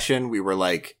second session, we were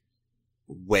like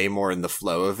way more in the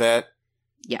flow of it.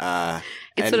 Yeah.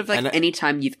 It's sort of like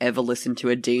anytime you've ever listened to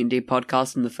a D&D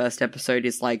podcast and the first episode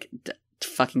is like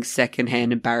fucking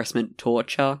secondhand embarrassment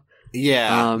torture.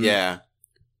 Yeah, yeah.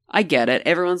 I get it.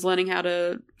 Everyone's learning how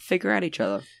to figure out each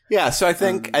other. Yeah, so I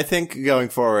think going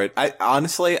forward, I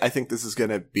think this is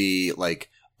going to be like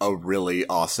a really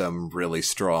awesome, really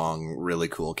strong, really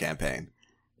cool campaign.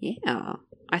 Yeah,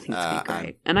 I think it's going to be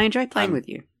great. And I enjoy playing with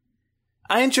you.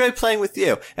 I enjoy playing with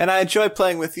you, and I enjoy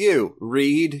playing with you,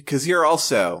 Reed, because you're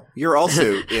also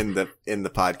in the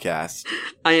podcast.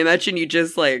 I imagine you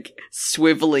just like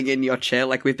swiveling in your chair,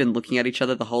 like we've been looking at each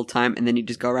other the whole time, and then you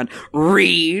just go around,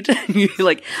 Reed. You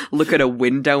like look at a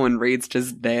window, and Reed's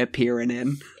just there peering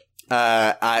in.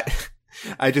 I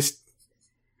just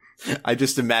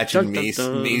imagine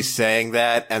me saying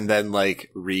that, and then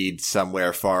like Reed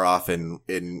somewhere far off in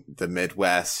the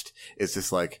Midwest is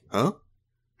just like, huh?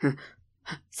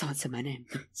 Someone said my name.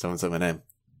 Someone said my name.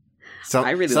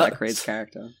 I really like Reed's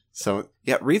character. So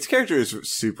yeah, Reed's character is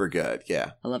super good.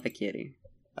 Yeah, I love a kitty.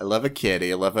 I love a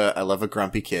kitty. I love a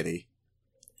grumpy kitty.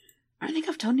 I don't think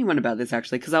I've told anyone about this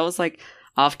actually, because I was like,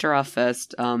 after our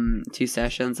first 2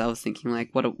 sessions, I was thinking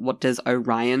like, what does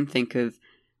Orion think of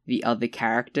the other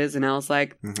characters? And I was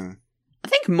like, I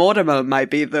think Mortimer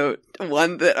might be the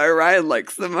one that Orion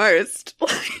likes the most.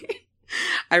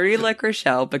 I really like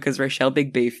Rochelle because Rochelle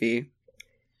big beefy.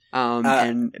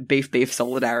 And beef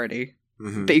solidarity.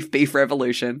 Beef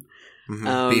revolution.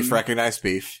 Beef recognize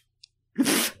beef.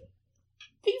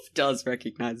 Beef does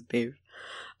recognize beef.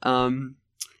 Yeah,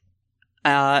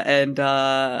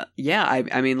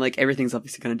 I mean, like, everything's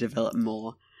obviously going to develop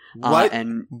more.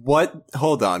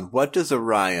 Hold on. What does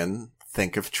Orion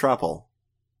think of trouble?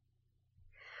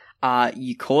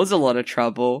 You cause a lot of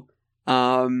trouble.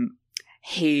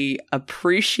 He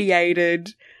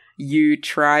appreciated you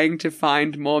trying to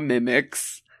find more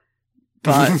mimics,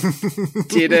 but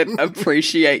didn't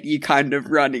appreciate you kind of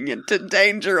running into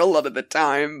danger a lot of the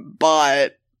time,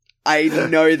 but I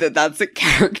know that that's a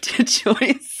character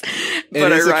choice.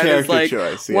 But Orion's like,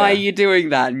 why are you doing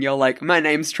that? And you're like, my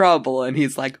name's Trouble. And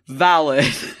he's like,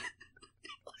 valid.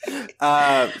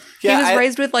 Yeah, he was I-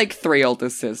 raised with like 3 older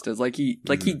sisters. Like he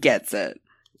gets it.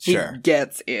 Sure. He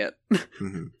gets it.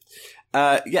 Mhm.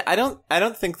 Yeah, I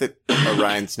don't think that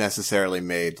Orion's necessarily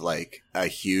made like a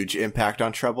huge impact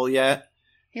on Trouble yet.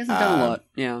 He hasn't done a lot.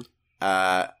 Yeah.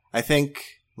 I think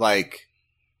like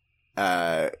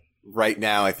right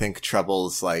now, I think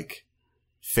Trouble's like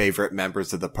favorite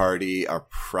members of the party are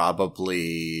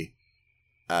probably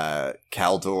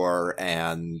Caldor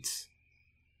and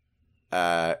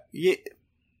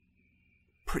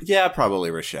yeah,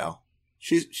 probably Rochelle.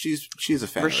 She's a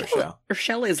fan of Rochelle.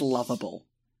 Rochelle is lovable.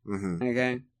 Mm-hmm.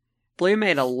 Okay. Blue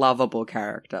made a lovable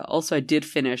character. Also, I did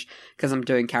finish, because I'm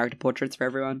doing character portraits for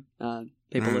everyone,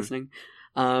 people listening.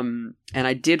 And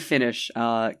I did finish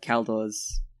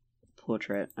Caldor's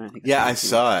portrait. I don't think I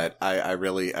saw it. I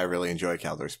really enjoy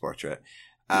Caldor's portrait.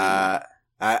 I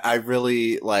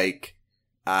really like.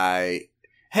 Hey,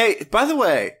 by the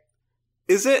way,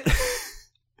 is it?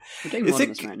 We're doing is one it-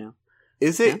 of this right now.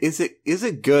 Is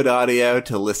it good audio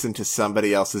to listen to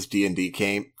somebody else's D&D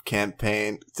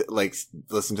campaign, like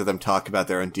listen to them talk about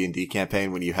their own D&D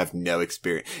campaign when you have no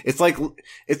experience? It's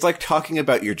like talking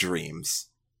about your dreams.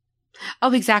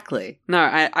 Oh, exactly. No,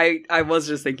 I was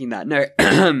just thinking that. No,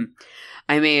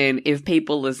 I mean, if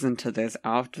people listen to this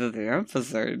after the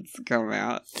episodes come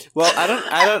out, Well,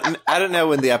 I don't know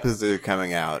when the episodes are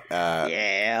coming out.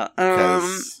 yeah,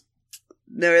 'Cause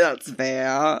no, that's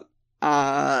fair.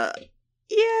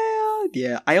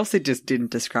 Yeah. I also just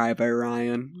didn't describe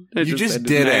Orion. I you just said his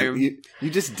didn't. name, You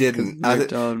just 'cause didn't.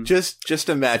 moved on. Just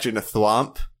imagine a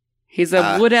thwomp. He's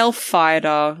a wood elf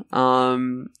fighter.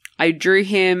 I drew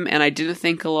him and I didn't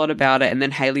think a lot about it. And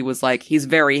then Haley was like, he's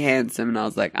very handsome. And I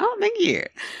was like, oh, thank you.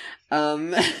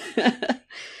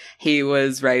 He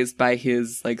was raised by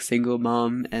his like single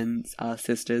mom and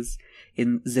sisters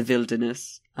in the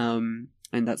wilderness.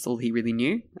 And that's all he really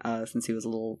knew, since he was a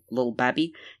little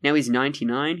babby. Now he's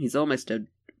 99. He's almost a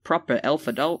proper elf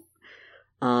adult.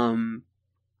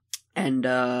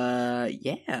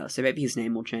 Yeah, so maybe his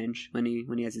name will change when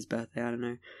he has his birthday. I don't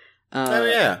know. Oh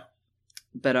yeah.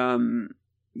 But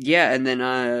yeah, and then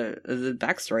the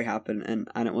backstory happened, and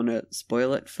I don't want to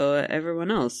spoil it for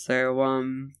everyone else.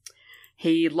 So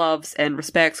he loves and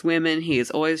respects women. He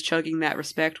is always chugging that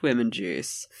respect women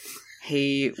juice.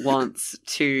 He wants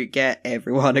to get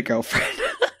everyone a girlfriend.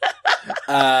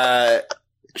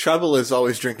 Trouble is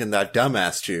always drinking that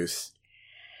dumbass juice.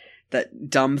 That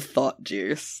dumb thought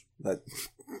juice. That.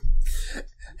 I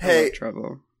Hey, love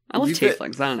Trouble. I love you bet-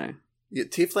 tieflings. I don't know. yeah,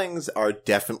 tieflings are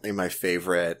definitely my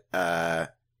favorite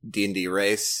D&D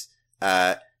race.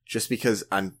 Just because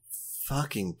I'm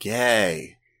fucking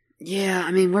gay. Yeah,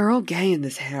 I mean, we're all gay in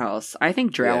this house. I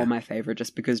think Drow Yeah. are my favorite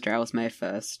just because Drow was my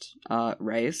first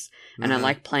race. And I Mhm.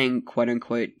 like playing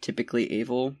quote-unquote typically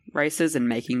evil races and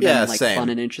making Yeah, them like same. fun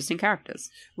and interesting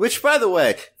characters. Which, by the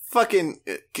way, fucking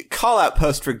call out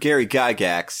post for Gary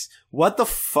Gygax. What the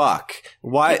fuck?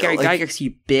 Why? Hey, Gary like, Gygax,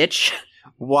 you bitch.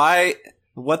 Why?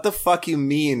 What the fuck you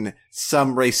mean?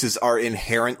 Some races are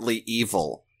inherently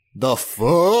evil? The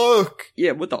fuck?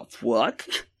 Yeah, what the fuck?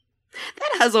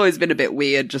 That has always been a bit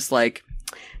weird, just like,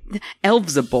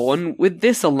 elves are born with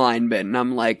this alignment. And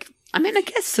I'm like, I mean, I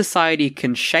guess society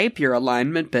can shape your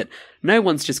alignment, but no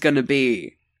one's just gonna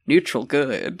be neutral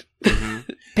good.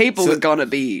 People So- are gonna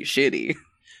be shitty.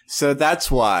 So that's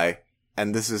why,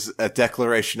 and this is a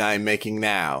declaration I am making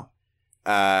now.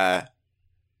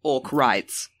 Orc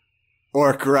rights.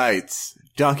 Orc rights.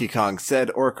 Donkey Kong said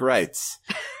orc rights.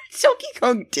 Donkey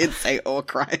Kong did say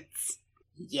orc rights.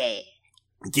 Yeah.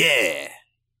 Yeah.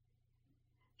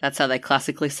 That's how they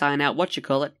classically sign out what you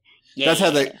call it. Yeah.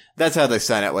 That's how they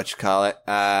sign out what you call it.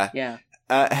 Yeah.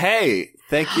 Hey,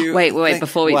 thank you. Wait, Thank-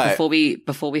 before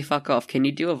what? we fuck off, can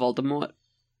you do a Voldemort?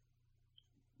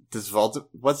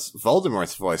 What's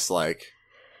Voldemort's voice like?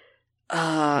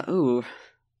 Ooh.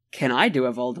 Can I do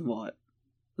a Voldemort?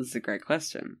 This is a great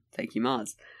question. Thank you,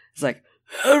 Mars. It's like,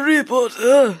 Harry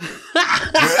Potter!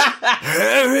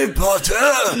 Harry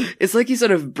Potter! It's like you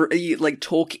sort of, you, like,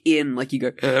 talk in, like you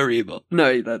go, Harry Potter.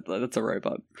 No, that's a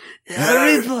robot.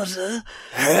 Harry Potter!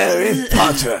 Harry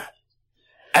Potter!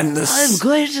 And the I'm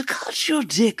going to cut your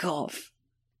dick off.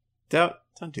 Don't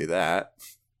do that.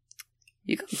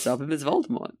 You can't stop him as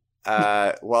Voldemort.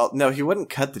 Well, no, he wouldn't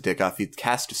cut the dick off. He'd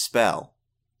cast a spell.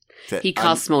 He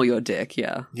can't smell your dick,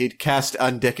 yeah. He'd cast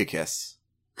Undicicus.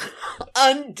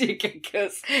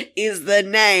 Undicicus is the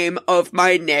name of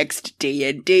my next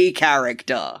D&D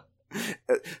character.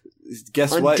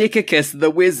 Guess what? Undicicus the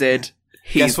wizard.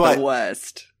 He's Guess what? the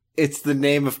worst. It's the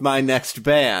name of my next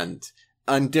band.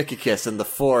 Undicicus and the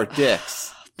Four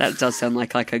Dicks. That does sound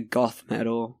like a goth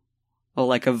metal. Or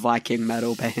like a Viking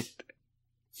metal band.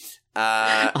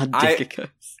 Undicicus.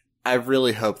 I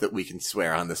really hope that we can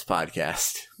swear on this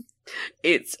podcast.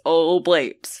 It's all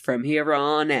bleeps from here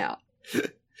on out.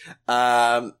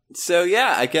 So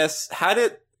yeah, I guess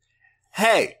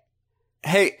Hey,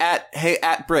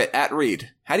 at Brit, at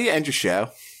Reed, how do you end your show?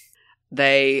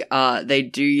 They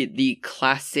do the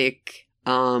classic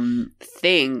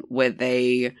thing where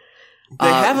they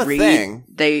have a thing.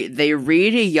 They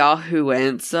read a Yahoo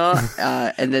answer,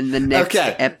 and then the next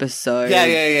Okay. episode.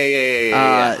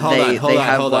 Yeah. Hold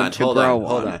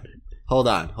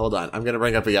on. I'm gonna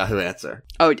bring up a Yahoo answer.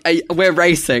 Oh, we're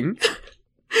racing.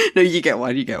 No, you get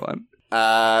one.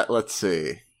 Let's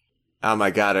see. Oh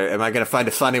my god, am I gonna find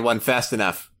a funny one fast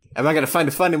enough?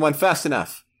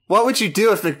 What would you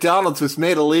do if McDonald's was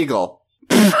made illegal?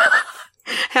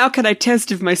 How can I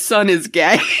test if my son is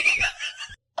gay?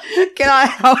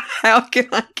 How can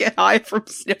I get high from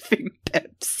sniffing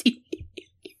Pepsi?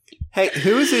 Hey,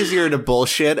 who is easier to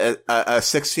bullshit, a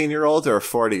 16-year-old or a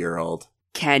 40-year-old?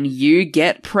 Can you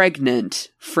get pregnant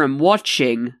from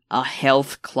watching a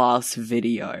health class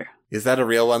video? Is that a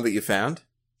real one that you found?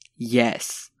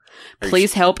 Yes. Are you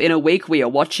Please help. In a week, we are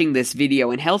watching this video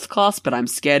in health class, but I'm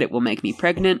scared it will make me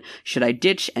pregnant. Should I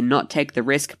ditch and not take the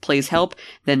risk? Please help.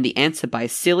 Then the answer by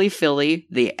Silly Philly.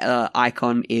 The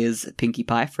icon is Pinkie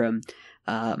Pie from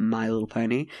My Little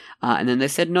Pony. And then they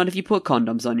said, not if you put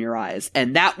condoms on your eyes.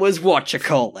 And that was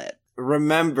whatchamacallit.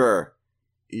 Remember,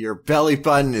 your belly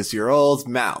button is your old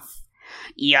mouth.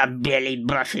 Your belly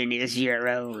button is your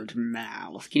old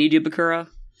mouth. Can you do Bakura?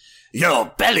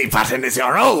 Your belly button is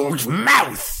your old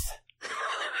mouth.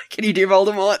 Can you do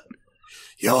Voldemort?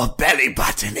 Your belly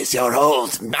button is your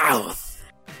old mouth.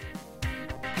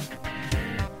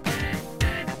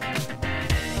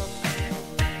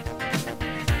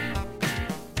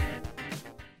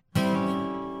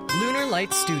 Lunar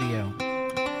Light Studio.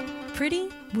 Pretty,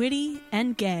 witty,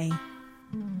 and gay.